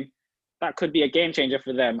 become a thing. That could be a game changer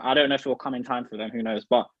for them. I don't know if it will come in time for them. Who knows?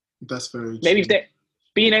 But that's very maybe true. If they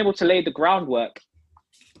being able to lay the groundwork,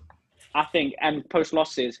 I think, and post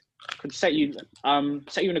losses could set you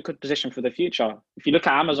in a good position for the future. If you look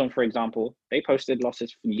at Amazon, for example, they posted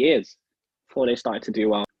losses for years before they started to do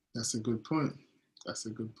well. That's a good point. But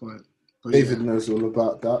David knows all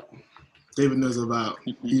about that. David knows about.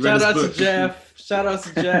 Shout out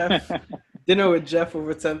to Jeff. Dinner with Jeff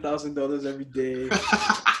over $10,000 every day.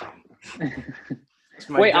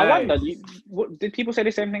 Wait, guy. I wonder, did people say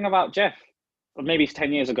the same thing about Jeff? Or maybe it's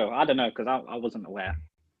 10 years ago. I don't know, because I wasn't aware.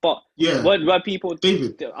 But were people...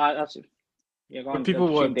 David. Go on. People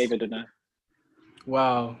what? David don't know.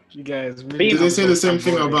 Wow, you guys... Really did they say the same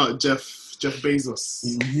thing about Jeff Bezos?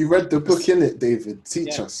 You read the book, innit, David?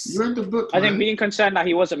 Teach us. You read the book, I think being concerned that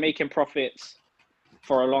he wasn't making profits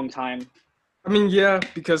for a long time. I mean, yeah,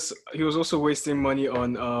 because he was also wasting money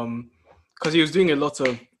on... Because he was doing a lot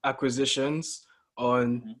of acquisitions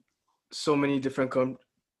on so many different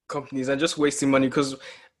companies and just wasting money, because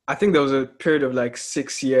I think there was a period of like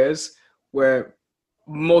 6 years where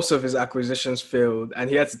most of his acquisitions failed and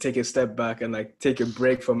he had to take a step back and like take a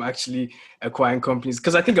break from actually acquiring companies.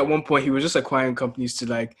 Because I think at one point he was just acquiring companies to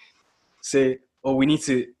like say, oh,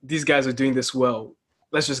 these guys are doing this well,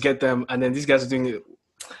 let's just get them. And then these guys are doing it.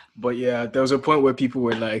 But yeah, there was a point where people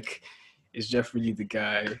were like, is Jeff really the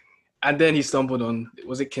guy? And then he stumbled on,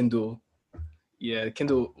 was it Kindle? Yeah,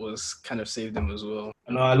 Kindle was kind of saved him as well.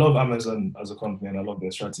 No, I love Amazon as a company and I love their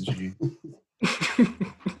strategy.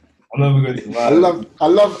 I'm never going to lie. I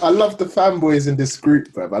love the fanboys in this group,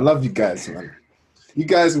 bruv. I love you guys, man. You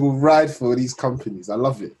guys will ride for these companies. I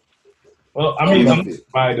love it. Well, I mean, I'm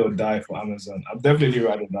ride or die for Amazon. I'm definitely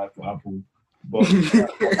ride or die for Apple. But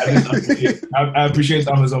I appreciate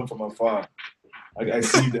Amazon from afar. I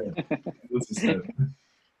see them. Notice them.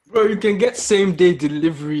 Bro, you can get same day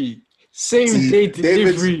delivery.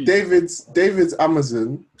 Delivery. David's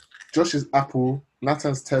Amazon, Josh's Apple,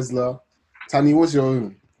 Nattan's Tesla. Tani, what's your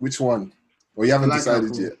own? Which one? Or you haven't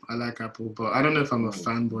decided yet? I like Apple, but I don't know if I'm a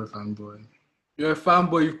fanboy. You're a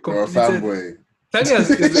fanboy. You've completed. You're a fanboy. Tani is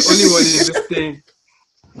the only one in this thing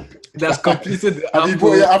that's completed the Have you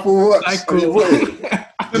bought your Apple Watch? cycle.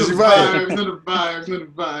 Did you buy it? Not a vibe.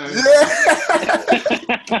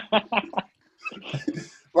 Yeah.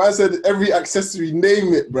 I said every accessory,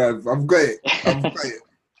 name it, bruv. I've got it.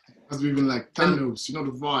 As we've been like Thanos, you know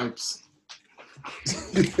the vibes.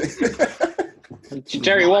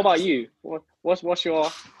 Jerry, what about you? What's your?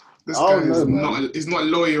 This guy is not. He's not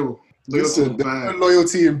loyal. Listen, there's no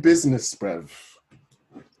loyalty in business, bruv.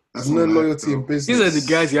 There's no loyalty in business. These are the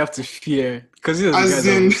guys you have to fear. Because these are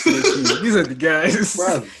these are the guys.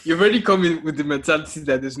 You've already come in with the mentality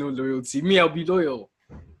that there's no loyalty. Me, I'll be loyal.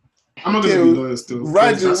 I'm not gonna be loyal still.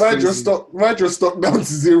 Ride your stock down to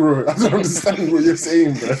zero. I don't understand what you're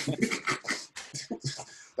saying, bro.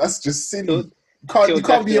 That's just silly. You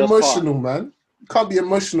can't be emotional, man. You can't be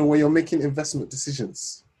emotional when you're making investment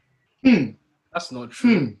decisions. That's not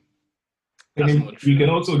true. You can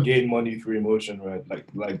also gain money through emotion, right?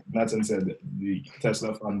 Like Nattan said, the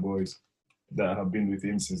Tesla fanboys that have been with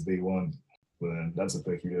him since day one. Well, that's a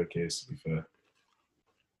peculiar case, to be fair.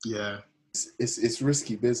 Yeah. It's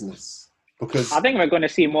risky business because I think we're going to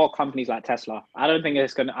see more companies like Tesla. I don't think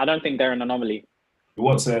they're an anomaly. In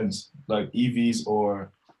what sense? Like EVs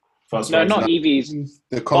or fast? No, not EVs.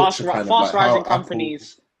 The culture fast rising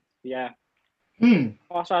companies. Apple... Yeah.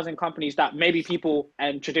 Fast rising companies that maybe people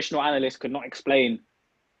and traditional analysts could not explain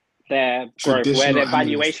their growth, where their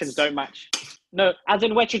valuations don't match. No, as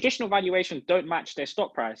in where traditional valuations don't match their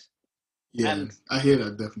stock price. Yeah, I hear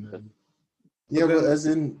that definitely. Yeah, but as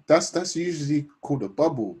in that's usually called a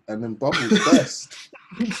bubble, and then bubbles burst.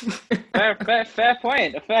 Fair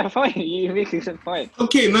point. A fair point. You make a good point.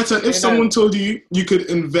 Okay, Nathan, if someone told you could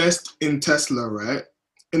invest in Tesla, right?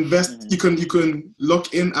 You can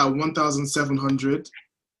lock in at 1,700,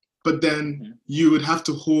 but then you would have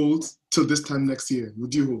to hold till this time next year.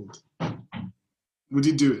 Would you hold? Would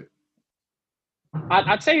you do it?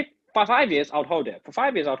 I'd say for 5 years, I'd hold it. For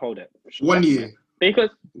 5 years, I'd hold it. 1 year. Because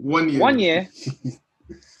 1 year. 1 year.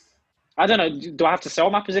 I don't know. Do I have to sell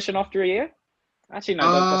my position after a year? Actually, no.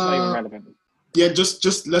 That's not even relevant. Yeah,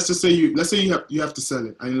 just let's say you have to sell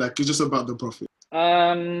it, and like it's just about the profit.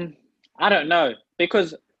 I don't know,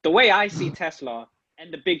 because the way I see Tesla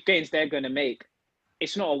and the big gains they're going to make,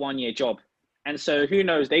 it's not a 1 year job, and so who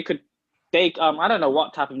knows? I don't know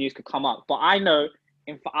what type of news could come up, but I know,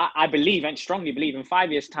 I believe and strongly believe in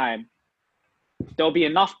 5 years' time, there'll be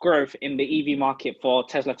enough growth in the EV market for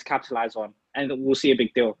Tesla to capitalize on, and we'll see a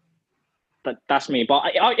big deal. But that's me.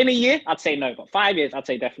 But in a year, I'd say no. But 5 years, I'd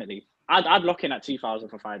say definitely. I'd lock in at 2,000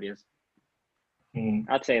 for 5 years.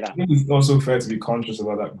 I'd say that. I think it's also fair to be conscious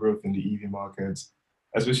about that growth in the EV market,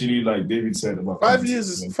 especially like David said about 5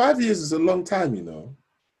 years. 5 years is a long time, you know.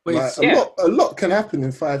 Wait, a lot can happen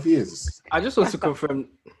in 5 years. I just want to confirm.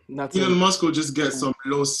 Elon Musk will just get some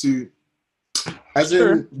lawsuit. As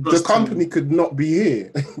in, the company could not be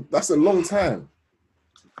here. That's a long time.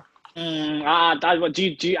 Do you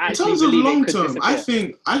actually in terms of long term, I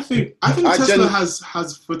think Tesla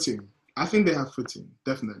has footing. I think they have footing,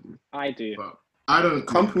 definitely. I do. But I don't.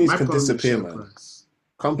 Companies can disappear, man.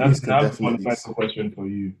 Companies can definitely. That's one question for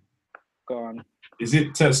you. Go on. Is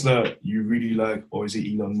it Tesla you really like, or is it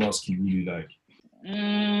Elon Musk you really like?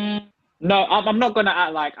 No, I'm not gonna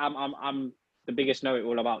act like I'm the biggest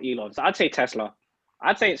know-it-all about Elon. So I'd say Tesla.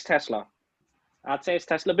 I'd say it's Tesla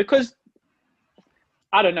because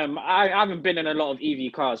I don't know. I haven't been in a lot of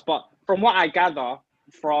EV cars, but from what I gather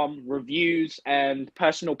from reviews and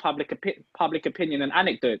personal public opinion and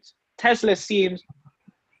anecdotes, Tesla seems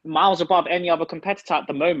miles above any other competitor at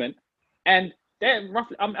the moment, and they're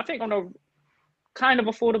roughly, I think, on a kind of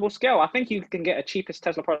affordable scale. I think you can get a cheapest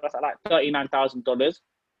Tesla product at like $39,000,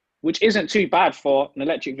 which isn't too bad for an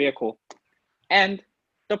electric vehicle. And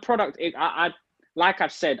the product, like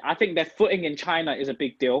I've said, I think their footing in China is a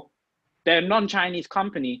big deal. They're a non-Chinese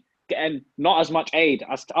company getting not as much aid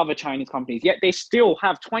as other Chinese companies, yet they still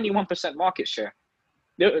have 21% market share.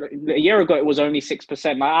 A year ago, it was only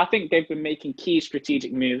 6%. I think they've been making key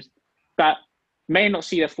strategic moves that may not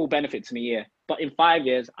see their full benefits in a year, but in 5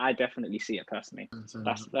 years, I definitely see it personally.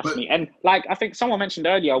 That's me. And like I think someone mentioned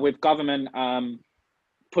earlier, with government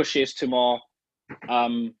pushes to more,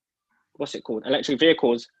 electric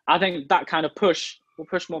vehicles, I think that kind of push will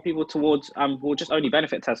push more people towards, will just only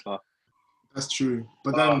benefit Tesla. That's true.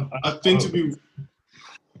 But then I think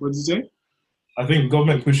what did you say? I think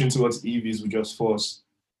government pushing towards EVs will just force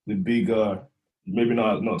the bigger, maybe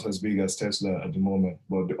not as big as Tesla at the moment,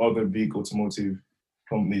 but the other big automotive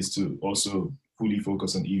companies to also fully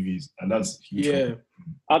focus on EVs. And that's huge. Yeah.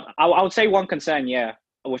 I would say one concern,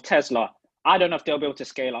 with Tesla, I don't know if they'll be able to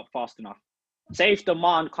scale up fast enough. Say if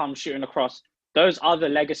demand comes shooting across, those other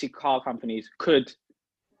legacy car companies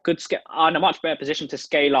are in a much better position to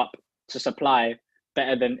scale up to supply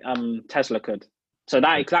better than Tesla could. So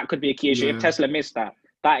that could be a key issue. Yeah. If Tesla missed that,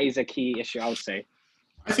 that is a key issue, I would say.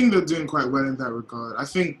 I think they're doing quite well in that regard. I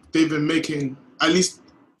think they've been making, at least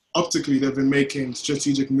optically, they've been making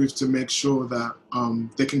strategic moves to make sure that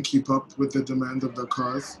they can keep up with the demand of their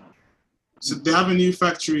cars. So they have a new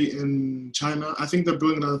factory in China. I think they're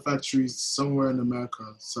building another factory somewhere in America,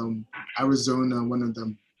 some Arizona, one of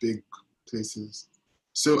them big places.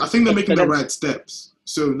 So I think they're making the right steps.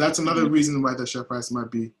 So that's another reason why the share price might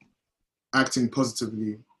be acting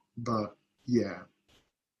positively. But yeah,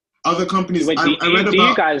 other companies. Wait, I read about.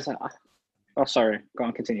 You guys? Oh, sorry. Go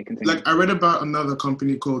on. Continue. Like I read about another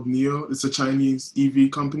company called NIO. It's a Chinese EV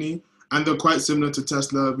company, and they're quite similar to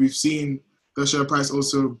Tesla. We've seen the share price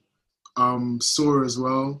also soar as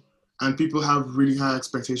well, and people have really high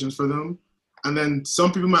expectations for them. And then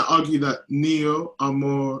some people might argue that NIO are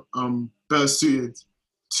more better suited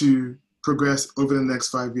to progress over the next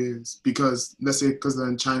 5 years because, let's say, because they're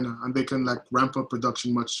in China and they can like ramp up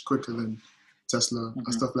production much quicker than Tesla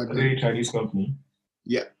and stuff like that. Are they a Chinese company?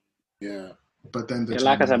 Yeah. But then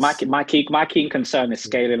like I said, my key concern is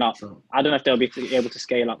scaling up. I don't know if they'll be able to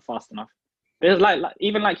scale up fast enough. There's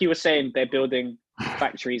even like you were saying, they're building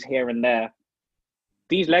factories here and there.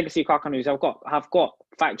 These legacy car companies have got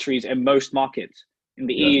factories in most markets. In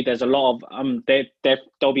the EU, there's a lot of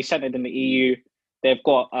they'll be centered in the EU. They've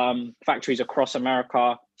got factories across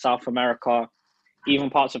America, South America,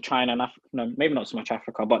 even parts of China and Africa. No, maybe not so much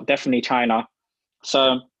Africa, but definitely China.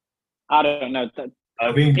 So I don't know.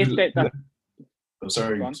 I think.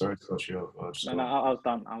 Sorry to cut you off. No, I was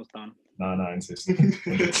done. No, I insist. I'm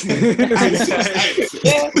just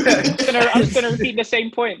gonna repeat the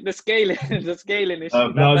same point. The scaling issue. I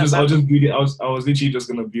was literally just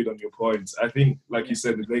gonna build on your points. I think, like you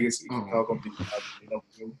said, the legacy car companies have enough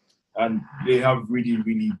room, and they have really,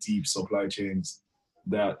 really deep supply chains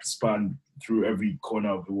that span through every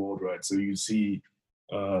corner of the world, right? So you see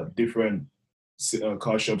different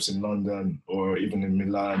car shops in London or even in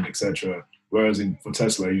Milan, etc. Whereas for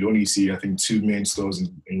Tesla, you'd only see, I think, 2 main stores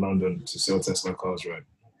in London to sell Tesla cars, right?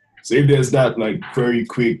 So if there's that like very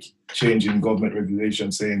quick change in government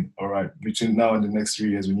regulation saying, all right, between now and the next 3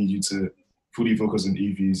 years, we need you to fully focus on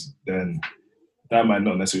EVs, then that might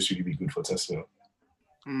not necessarily be good for Tesla.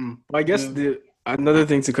 I guess another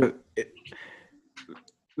thing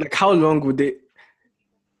like how long would they?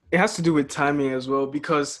 It has to do with timing as well,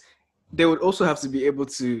 because they would also have to be able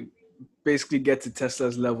to basically get to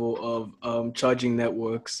Tesla's level of charging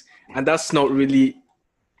networks, and that's not really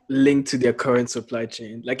linked to their current supply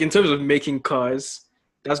chain. Like in terms of making cars,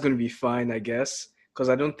 that's going to be fine, I guess, because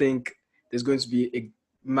I don't think there's going to be a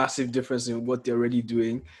massive difference in what they're already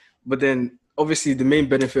doing. But then obviously the main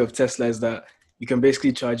benefit of Tesla is that you can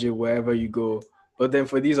basically charge it wherever you go. But then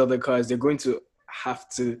for these other cars, they're going to have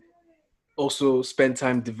to also spend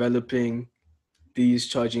time developing these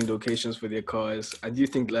charging locations for their cars. I do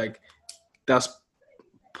think like that's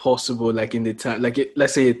possible, like in the time, like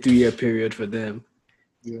let's say a 3-year period for them.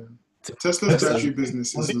 Yeah, Tesla's battery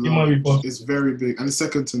business is large. It's very big and it's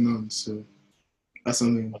second to none. So that's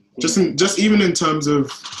something. Just even in terms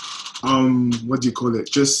of what do you call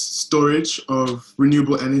it? Just storage of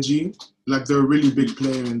renewable energy. Like they're a really big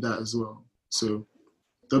player in that as well. So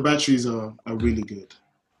the batteries are really good.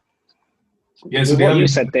 Yeah, so what you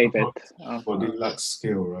said, David. But they lack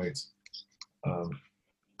scale, right?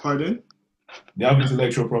 Pardon? They have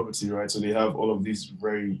intellectual property, right? So they have all of these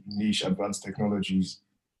very niche advanced technologies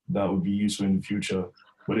that would be useful in the future,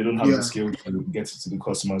 but they don't have the skill to get it to the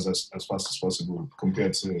customers as fast as possible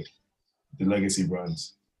compared to the legacy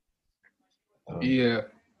brands. You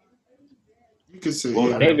could say,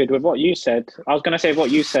 David, with what you said, I was going to say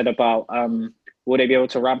what you said about will they be able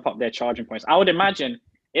to ramp up their charging points? I would imagine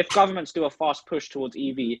if governments do a fast push towards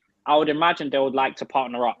EV, I would imagine they would like to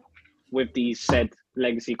partner up with these said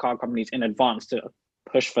legacy car companies in advance to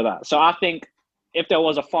push for that. So I think if there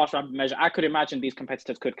was a fast ramp measure, I could imagine these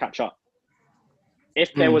competitors could catch up.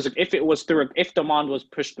 If demand was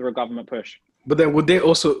pushed through a government push. But then would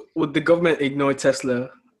the government ignore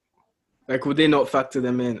Tesla? Like would they not factor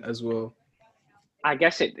them in as well? I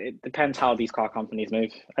guess it depends how these car companies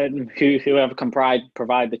move. And whoever can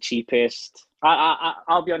provide the cheapest.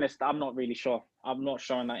 I'll be honest, I'm not really sure. I'm not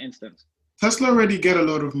sure in that instance. Tesla already get a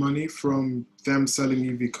lot of money from them selling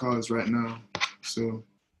EV cars right now. So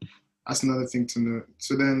that's another thing to note.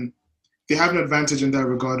 So then they have an advantage in that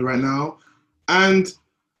regard right now. And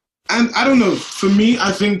I don't know, for me,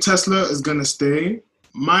 I think Tesla is going to stay.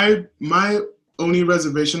 My only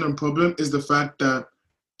reservation and problem is the fact that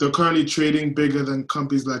they're currently trading bigger than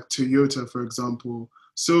companies like Toyota, for example.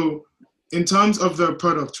 So in terms of their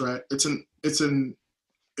product, right, it's an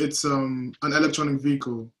it's an electronic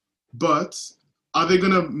vehicle, but are they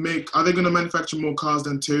gonna manufacture more cars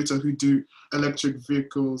than Toyota, who do electric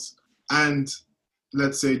vehicles and,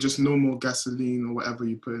 let's say, just normal gasoline or whatever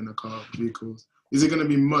you put in a car vehicles? Is it gonna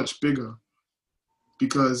be much bigger?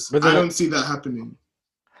 Because I don't see that happening.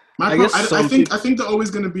 I think they're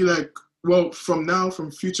always gonna be like, well,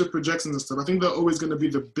 from future projections and stuff, I think they're always gonna be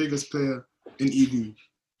the biggest player in EV.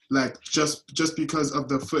 Like just because of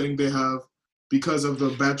the footing they have, because of the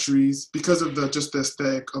batteries, because of the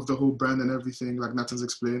aesthetic of the whole brand and everything, like Nattan's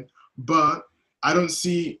explained. But I don't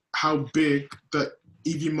see how big the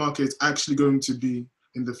EV market is actually going to be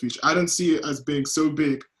in the future. I don't see it as being so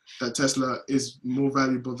big that Tesla is more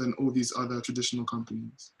valuable than all these other traditional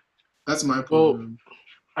companies. That's my problem. Well,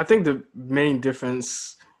 I think the main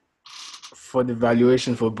difference for the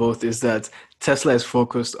valuation for both is that Tesla is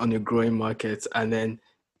focused on a growing market, and then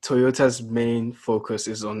Toyota's main focus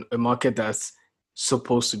is on a market that's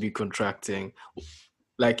supposed to be contracting,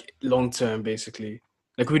 like long term, basically.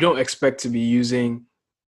 Like we don't expect to be using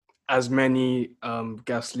as many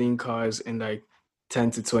gasoline cars in like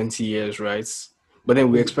 10 to 20 years, right? But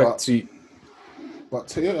then we expect to. But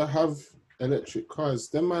Toyota have electric cars.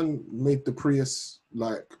 Them man made the Prius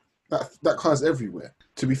like that car's everywhere.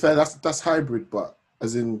 To be fair, that's hybrid, but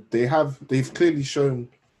as in they've clearly shown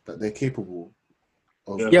that they're capable.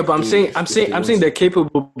 Yeah, but I'm saying they're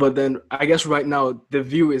capable, but then I guess right now the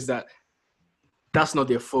view is that that's not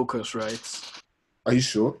their focus, right? Are you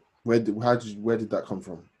sure? Where did that come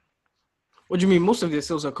from? What do you mean? Most of their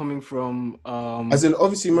sales are coming from as in,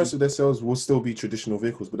 obviously most of their sales will still be traditional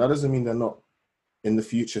vehicles, but that doesn't mean they're not in the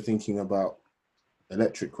future thinking about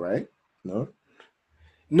electric, right? No,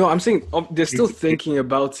 I'm saying they're still thinking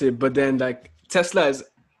about it, but then like Tesla is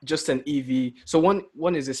just an EV. So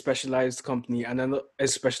one is a specialized company, and another a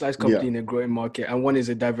specialized company in a growing market, and one is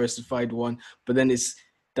a diversified one. But then its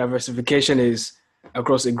diversification is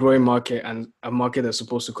across a growing market and a market that's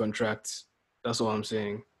supposed to contract. That's all I'm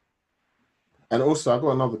saying. And also, I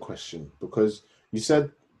got another question, because you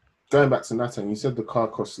said, going back to Nattan, you said the car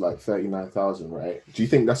costs like 39,000, right? Do you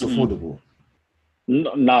think that's affordable?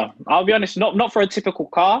 No, I'll be honest, not for a typical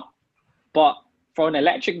car, but for an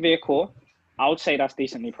electric vehicle, I would say that's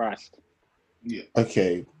decently priced. Yeah.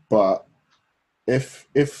 Okay, but if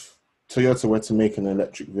Toyota were to make an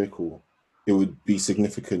electric vehicle, it would be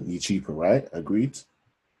significantly cheaper, right? Agreed?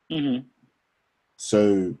 Mm-hmm.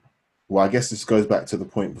 So, well, I guess this goes back to the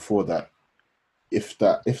point before that. If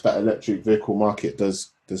that electric vehicle market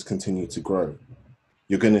does continue to grow,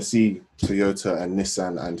 you're going to see Toyota and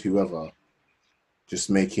Nissan and whoever just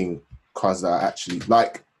making cars that are actually,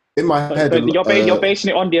 like, in my head. But you're basing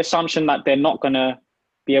it on the assumption that they're not going to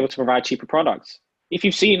be able to provide cheaper products. If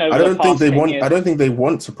you've seen over the past 10 years, I don't think they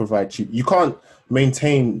want to provide cheap. You can't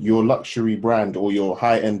maintain your luxury brand or your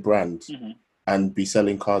high-end brand and be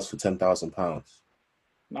selling cars for £10,000.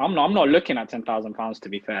 I'm not looking at £10,000, to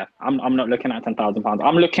be fair. I'm not looking at £10,000.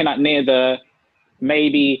 I'm looking at near the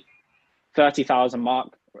maybe 30,000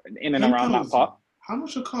 mark, in and 10, around that part. How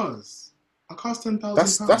much are cars? Are cars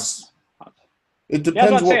 £10,000? It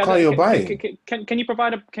depends what car you're buying. Can you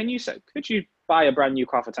provide could you buy a brand new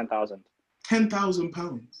car for 10,000? £10,000.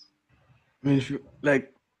 I mean, if you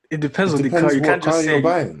like, it depends on the car. You can't just say you're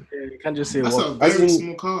buying. You can't just say that's a very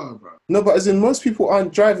small car, bro. No, but as in, most people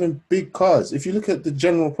aren't driving big cars. If you look at the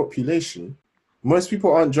general population, most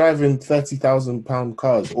people aren't driving £30,000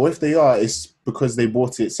 cars, or if they are, it's because they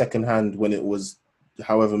bought it secondhand when it was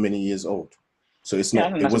however many years old. So it's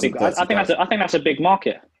not. I think that's a big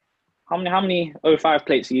market. How many 05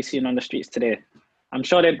 plates are you seeing on the streets today? I'm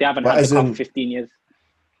sure they haven't had the car for 15 years.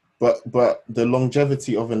 But the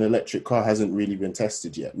longevity of an electric car hasn't really been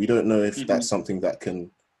tested yet. We don't know if that's something that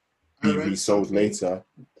can be resold later.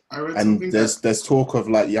 And there's talk of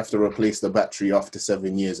like you have to replace the battery after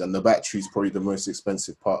 7 years, and the battery is probably the most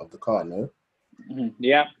expensive part of the car, no?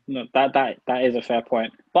 Yeah, no, that is a fair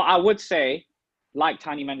point. But I would say, like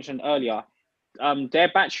Tani mentioned earlier,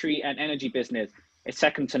 their battery and energy business is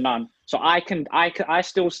second to none. So I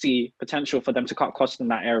still see potential for them to cut costs in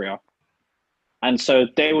that area. And so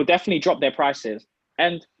they will definitely drop their prices.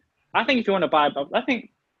 And I think if you want to buy, I think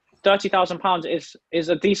 £30,000 is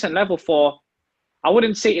a decent level for, I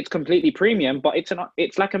wouldn't say it's completely premium, but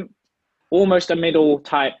it's like almost a middle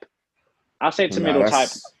type. I'll say it's a middle type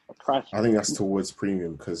price. I think that's towards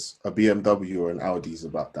premium, because a BMW or an Audi is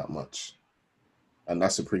about that much. And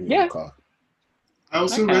that's a premium car. I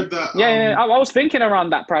also read that. I was thinking around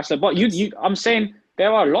that price. But I'm saying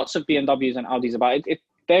there are lots of BMWs and Audis about it.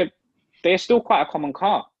 They're still quite a common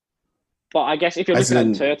car. But I guess if you're looking at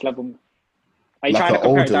the Toyota level, are you trying to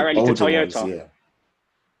compare it directly to Toyota? Ones,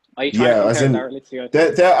 Are you trying to as compare in, directly to your...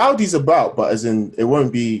 there are Audis about, but as in, it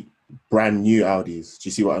won't be brand new Audis. Do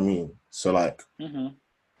you see what I mean? So like,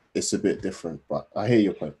 it's a bit different. But I hear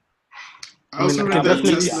your point. I also read that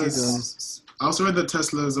definitely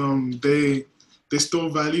Tesla's they store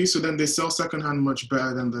value, so then they sell secondhand much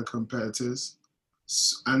better than their competitors.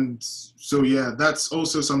 And so yeah, that's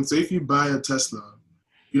also something. So if you buy a Tesla,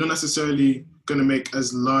 you're not necessarily going to make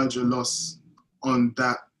as large a loss on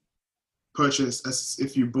that purchase as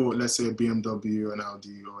if you bought, let's say, a BMW or an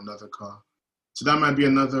Audi or another car. So that might be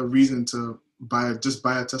another reason to buy a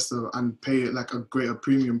Tesla and pay it like a greater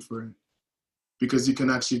premium for it, because you can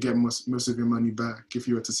actually get most of your money back if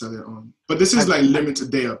you were to sell it on. But this is like limited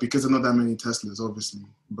data because there are not that many Teslas, obviously.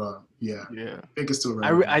 But yeah, I think it's still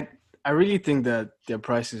relevant. I really think that their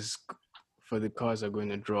prices for the cars are going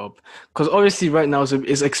to drop, because obviously right now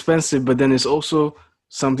it's expensive, but then it's also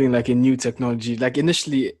something like a new technology. Like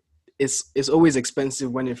initially, it's always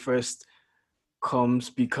expensive when it first comes,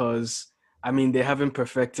 because I mean they haven't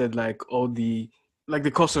perfected like all the like the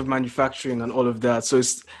cost of manufacturing and all of that. So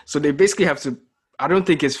they basically have to. I don't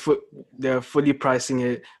think they're fully pricing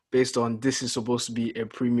it based on this is supposed to be a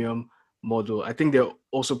premium model. I think they're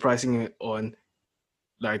also pricing it on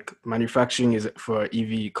like manufacturing is for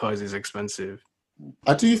EV cars is expensive.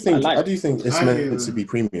 I do think it's meant to be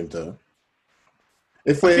premium though.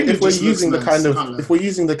 If we're using the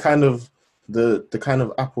kind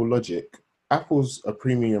of Apple logic, Apple's a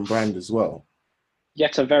premium brand as well.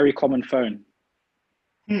 Yet a very common phone.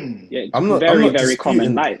 Yeah, I'm not very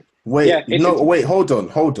common. Like, wait, hold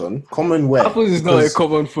on. Common where? Apple is not a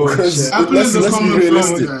common phone. Apple is a common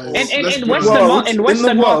phone, guys. In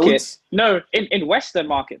Western markets, in Western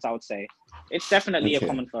markets, I would say it's definitely a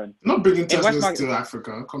common phone. Not bringing Teslas to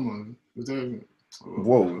Africa. Come on.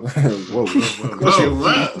 Whoa.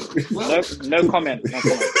 No comment.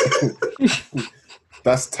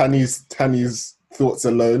 That's Tanny's thoughts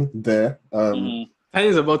alone there.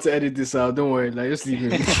 Tanny's about to edit this out. Don't worry. Like, just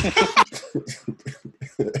leave him.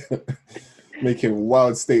 Making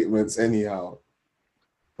wild statements anyhow.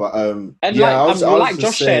 But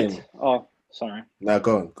Josh said. Oh, sorry. No,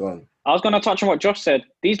 go on. I was going to touch on what Josh said.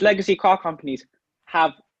 These legacy car companies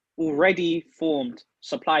have already formed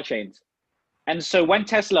supply chains. And so if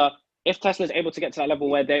Tesla is able to get to that level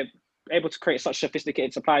where they're able to create such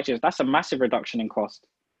sophisticated supply chains, that's a massive reduction in cost.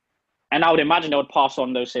 And I would imagine they would pass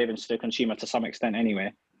on those savings to the consumer to some extent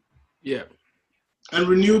anyway. Yeah. And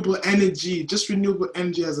renewable energy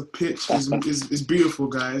as a pitch is beautiful,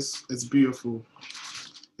 guys. It's beautiful.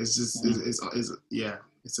 It's just,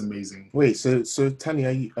 it's amazing. Wait, so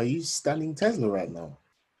Tanya, are you standing Tesla right now?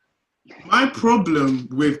 My problem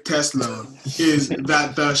with Tesla is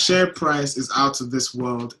that the share price is out of this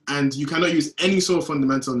world, and you cannot use any sort of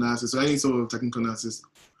fundamental analysis or any sort of technical analysis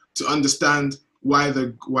to understand why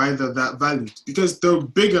that valued. Because the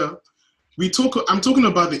bigger I'm talking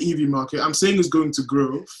about the EV market. I'm saying it's going to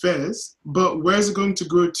grow, fairs, but where is it going to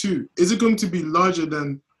grow to? Is it going to be larger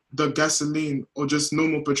than the gasoline or just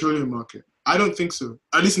normal petroleum market? I don't think so.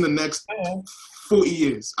 At least in the next 40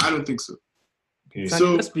 years, I don't think so. Okay.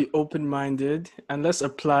 So let's be open-minded and let's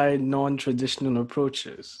apply non-traditional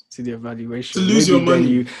approaches to the evaluation. To lose your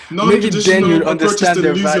money. Non-traditional approaches to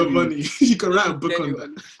lose your money. You can write a book on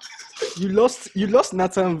that. You lost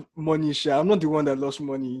Nattan money, Sha. I'm not the one that lost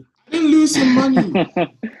money. I didn't lose him money.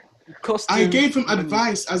 I gave him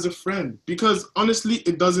advice as a friend because honestly,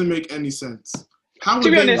 it doesn't make any sense. To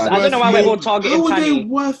be honest, I don't know why we're all targeting How are they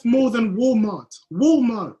worth more than Walmart?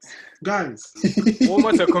 Walmart, guys.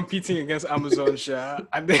 Walmart are competing against Amazon, Sha,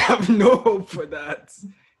 and they have no hope for that.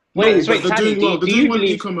 Wait, they're Tanny, doing well. They're doing well in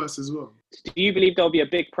e-commerce as well. Do you believe there'll be a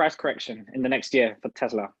big price correction in the next year for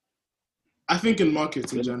Tesla? I think in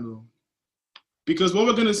markets in general. Because what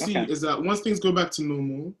we're going to see is that once things go back to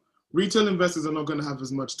normal, retail investors are not going to have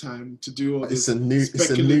as much time to do all this. It's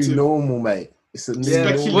a new normal, mate. It's a new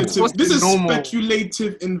speculative. This is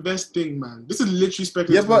speculative investing, man. This is literally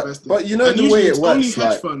speculative investing. But you know the way it works. It's only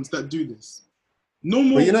hedge funds that do this.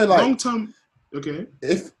 Normal, long term. Okay.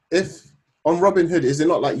 If on Robinhood, is it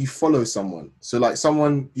not like you follow someone? So like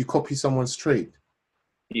you copy someone's trade.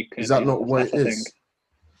 Is that not what it is?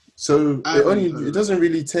 So it doesn't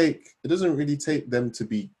really take them to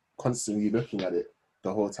be constantly looking at it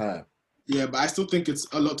the whole time. Yeah, but I still think it's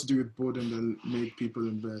a lot to do with boredom that made people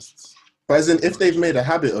invest. But as in, if they've made a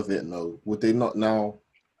habit of it, would it not now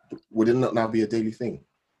be a daily thing,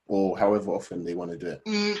 or however often they want to do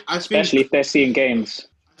it? Especially if they're seeing gains.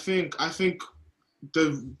 I think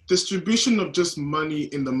the distribution of just money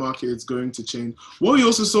in the market is going to change. What we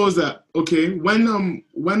also saw is that when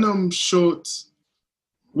I'm short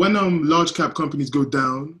when large cap companies go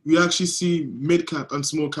down, we actually see mid cap and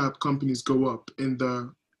small cap companies go up in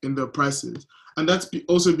the prices, and that's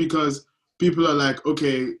also because people are like,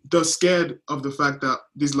 okay, they're scared of the fact that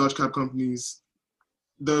these large cap companies,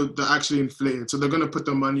 they're actually inflated, so they're gonna put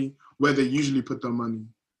their money where they usually put their money.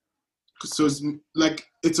 So it's like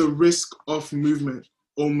it's a risk off movement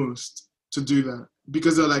almost to do that,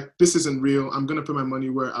 because they're like, this isn't real. I'm gonna put my money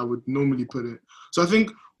where I would normally put it. So I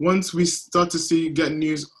think once we start to get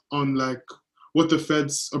news on like what the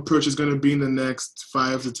Fed's approach is gonna be in the next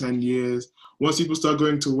 5 to 10 years, once people start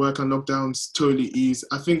going to work and lockdowns totally ease,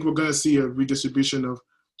 I think we're gonna see a redistribution of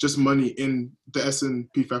just money in the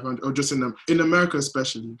S&P 500, or just in America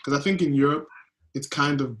especially, because I think in Europe it's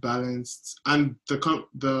kind of balanced, and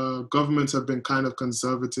the governments have been kind of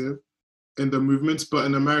conservative in the movements, but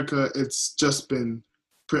in America it's just been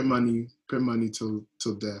print money till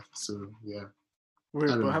death. So yeah. Wait,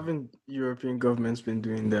 but haven't European governments been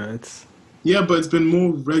doing that? Yeah, but it's been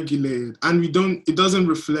more regulated, and it doesn't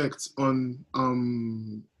reflect on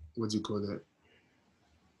what do you call that?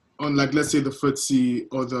 On, like, let's say the FTSE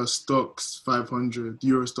or the stocks 500,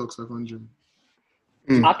 Euro stocks 500.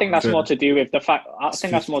 I think that's more to do with the fact. I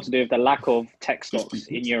think that's more to do with the lack of tech stocks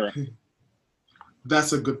in Europe.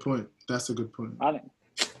 That's a good point. I think.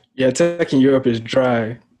 Yeah, tech in Europe is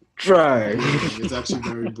dry. It's actually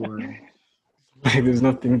very boring. Like, there's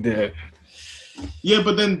nothing there. Yeah,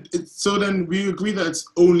 but then we agree that it's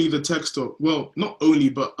only the tech stock. Well, not only,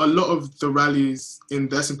 but a lot of the rallies in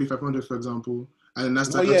the S&P 500, for example, and that's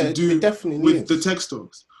to do with the tech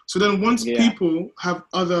stocks. So then once people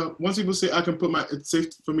say it's safe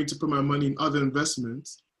for me to put my money in other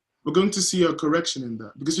investments, we're going to see a correction in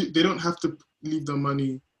that, because they don't have to leave their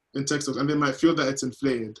money in tech stocks, and they might feel that it's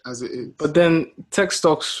inflated as it is. But then tech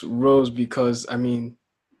stocks rose because, I mean,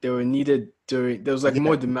 they were needed there was like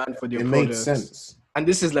more demand for their products. Made sense. And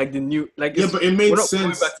this is like the new, like, but it made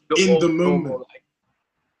sense in the moment. Normal, like,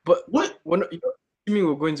 but what? You mean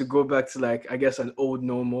we're going to go back to, like, I guess, an old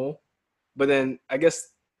normal, but then I guess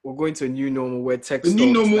we're going to a new normal where tech stocks. The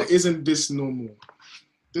new normal isn't this normal.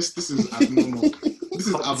 This is abnormal. This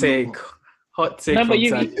is abnormal. Hot take. No, but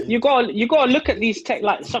you gotta look at these tech,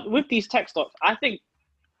 like, with these tech stocks. I think,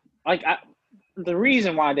 like, the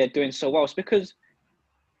reason why they're doing so well is because,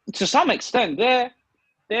 to some extent, their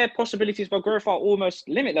possibilities for growth are almost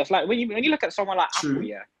limitless. Like, when you look at someone like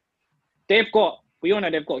Apple, we all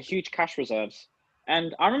know they've got huge cash reserves.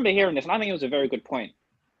 And I remember hearing this, and I think it was a very good point.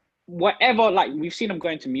 Whatever, like, we've seen them go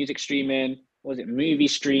into music streaming, movie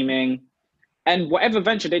streaming, and whatever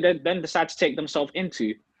venture they then decide to take themselves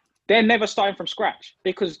into, they're never starting from scratch,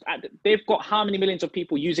 because they've got how many millions of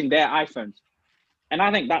people using their iPhones. And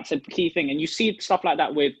I think that's a key thing. And you see stuff like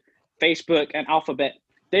that with Facebook and Alphabet.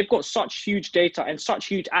 They've got such huge data and such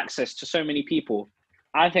huge access to so many people.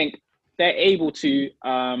 I think they're able to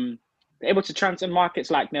transcend markets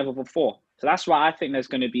like never before. So that's why I think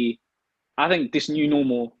I think this new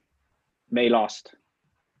normal may last.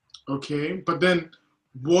 Okay, but then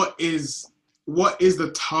what is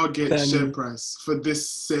the target share price for this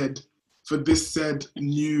said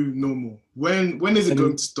new normal? When is it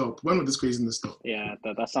going to stop? When will this craziness stop? Yeah,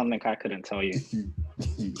 that's something I couldn't tell you.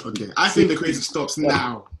 Okay, I think the crazy stops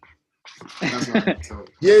now. That's what I can tell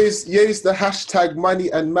you. Use the hashtag money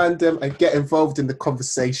and mandem and get involved in the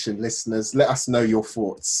conversation, listeners. Let us know your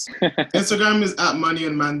thoughts. Instagram is at money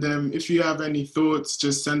and mandem. If you have any thoughts,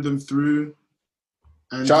 just send them through.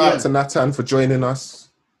 And shout out to Nattan for joining us.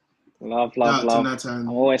 Love. I'm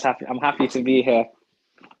always happy. I'm happy to be here.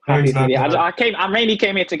 Thanks, I mainly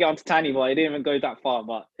came here to get onto Tanny, but I didn't even go that far.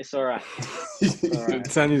 But it's all right.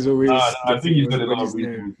 Tanny's always. I think you've got a lot of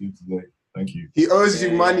reading with you today. Thank you. He owes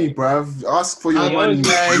you money, bruv. Ask for your money. He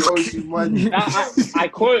owes you money. I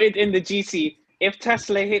quoted in the GC, if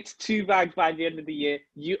Tesla hits 2 bags by the end of the year,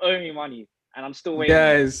 you owe me money, and I'm still waiting.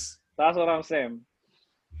 Guys, that's what I'm saying.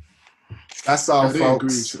 That's our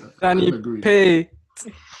folks. Tanny, pay.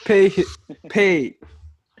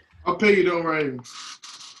 I'll pay you, don't worry.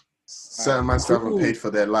 Certain man still haven't paid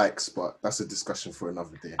for their likes, but that's a discussion for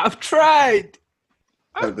another day. I've tried.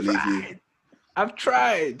 Don't believe you. I've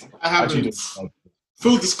tried. I haven't.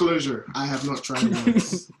 Full disclosure, I have not tried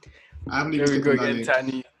once. I haven't even taken that again,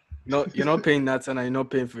 Tanny. No, you're not paying that, and you're not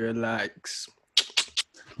paying for your likes.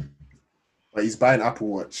 But he's buying Apple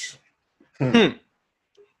Watch.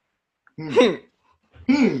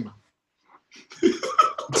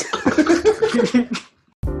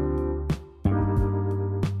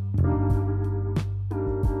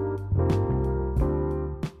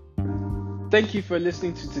 Thank you for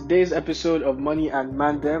listening to today's episode of Money and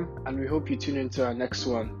Mandem, and we hope you tune into our next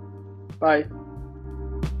one. Bye.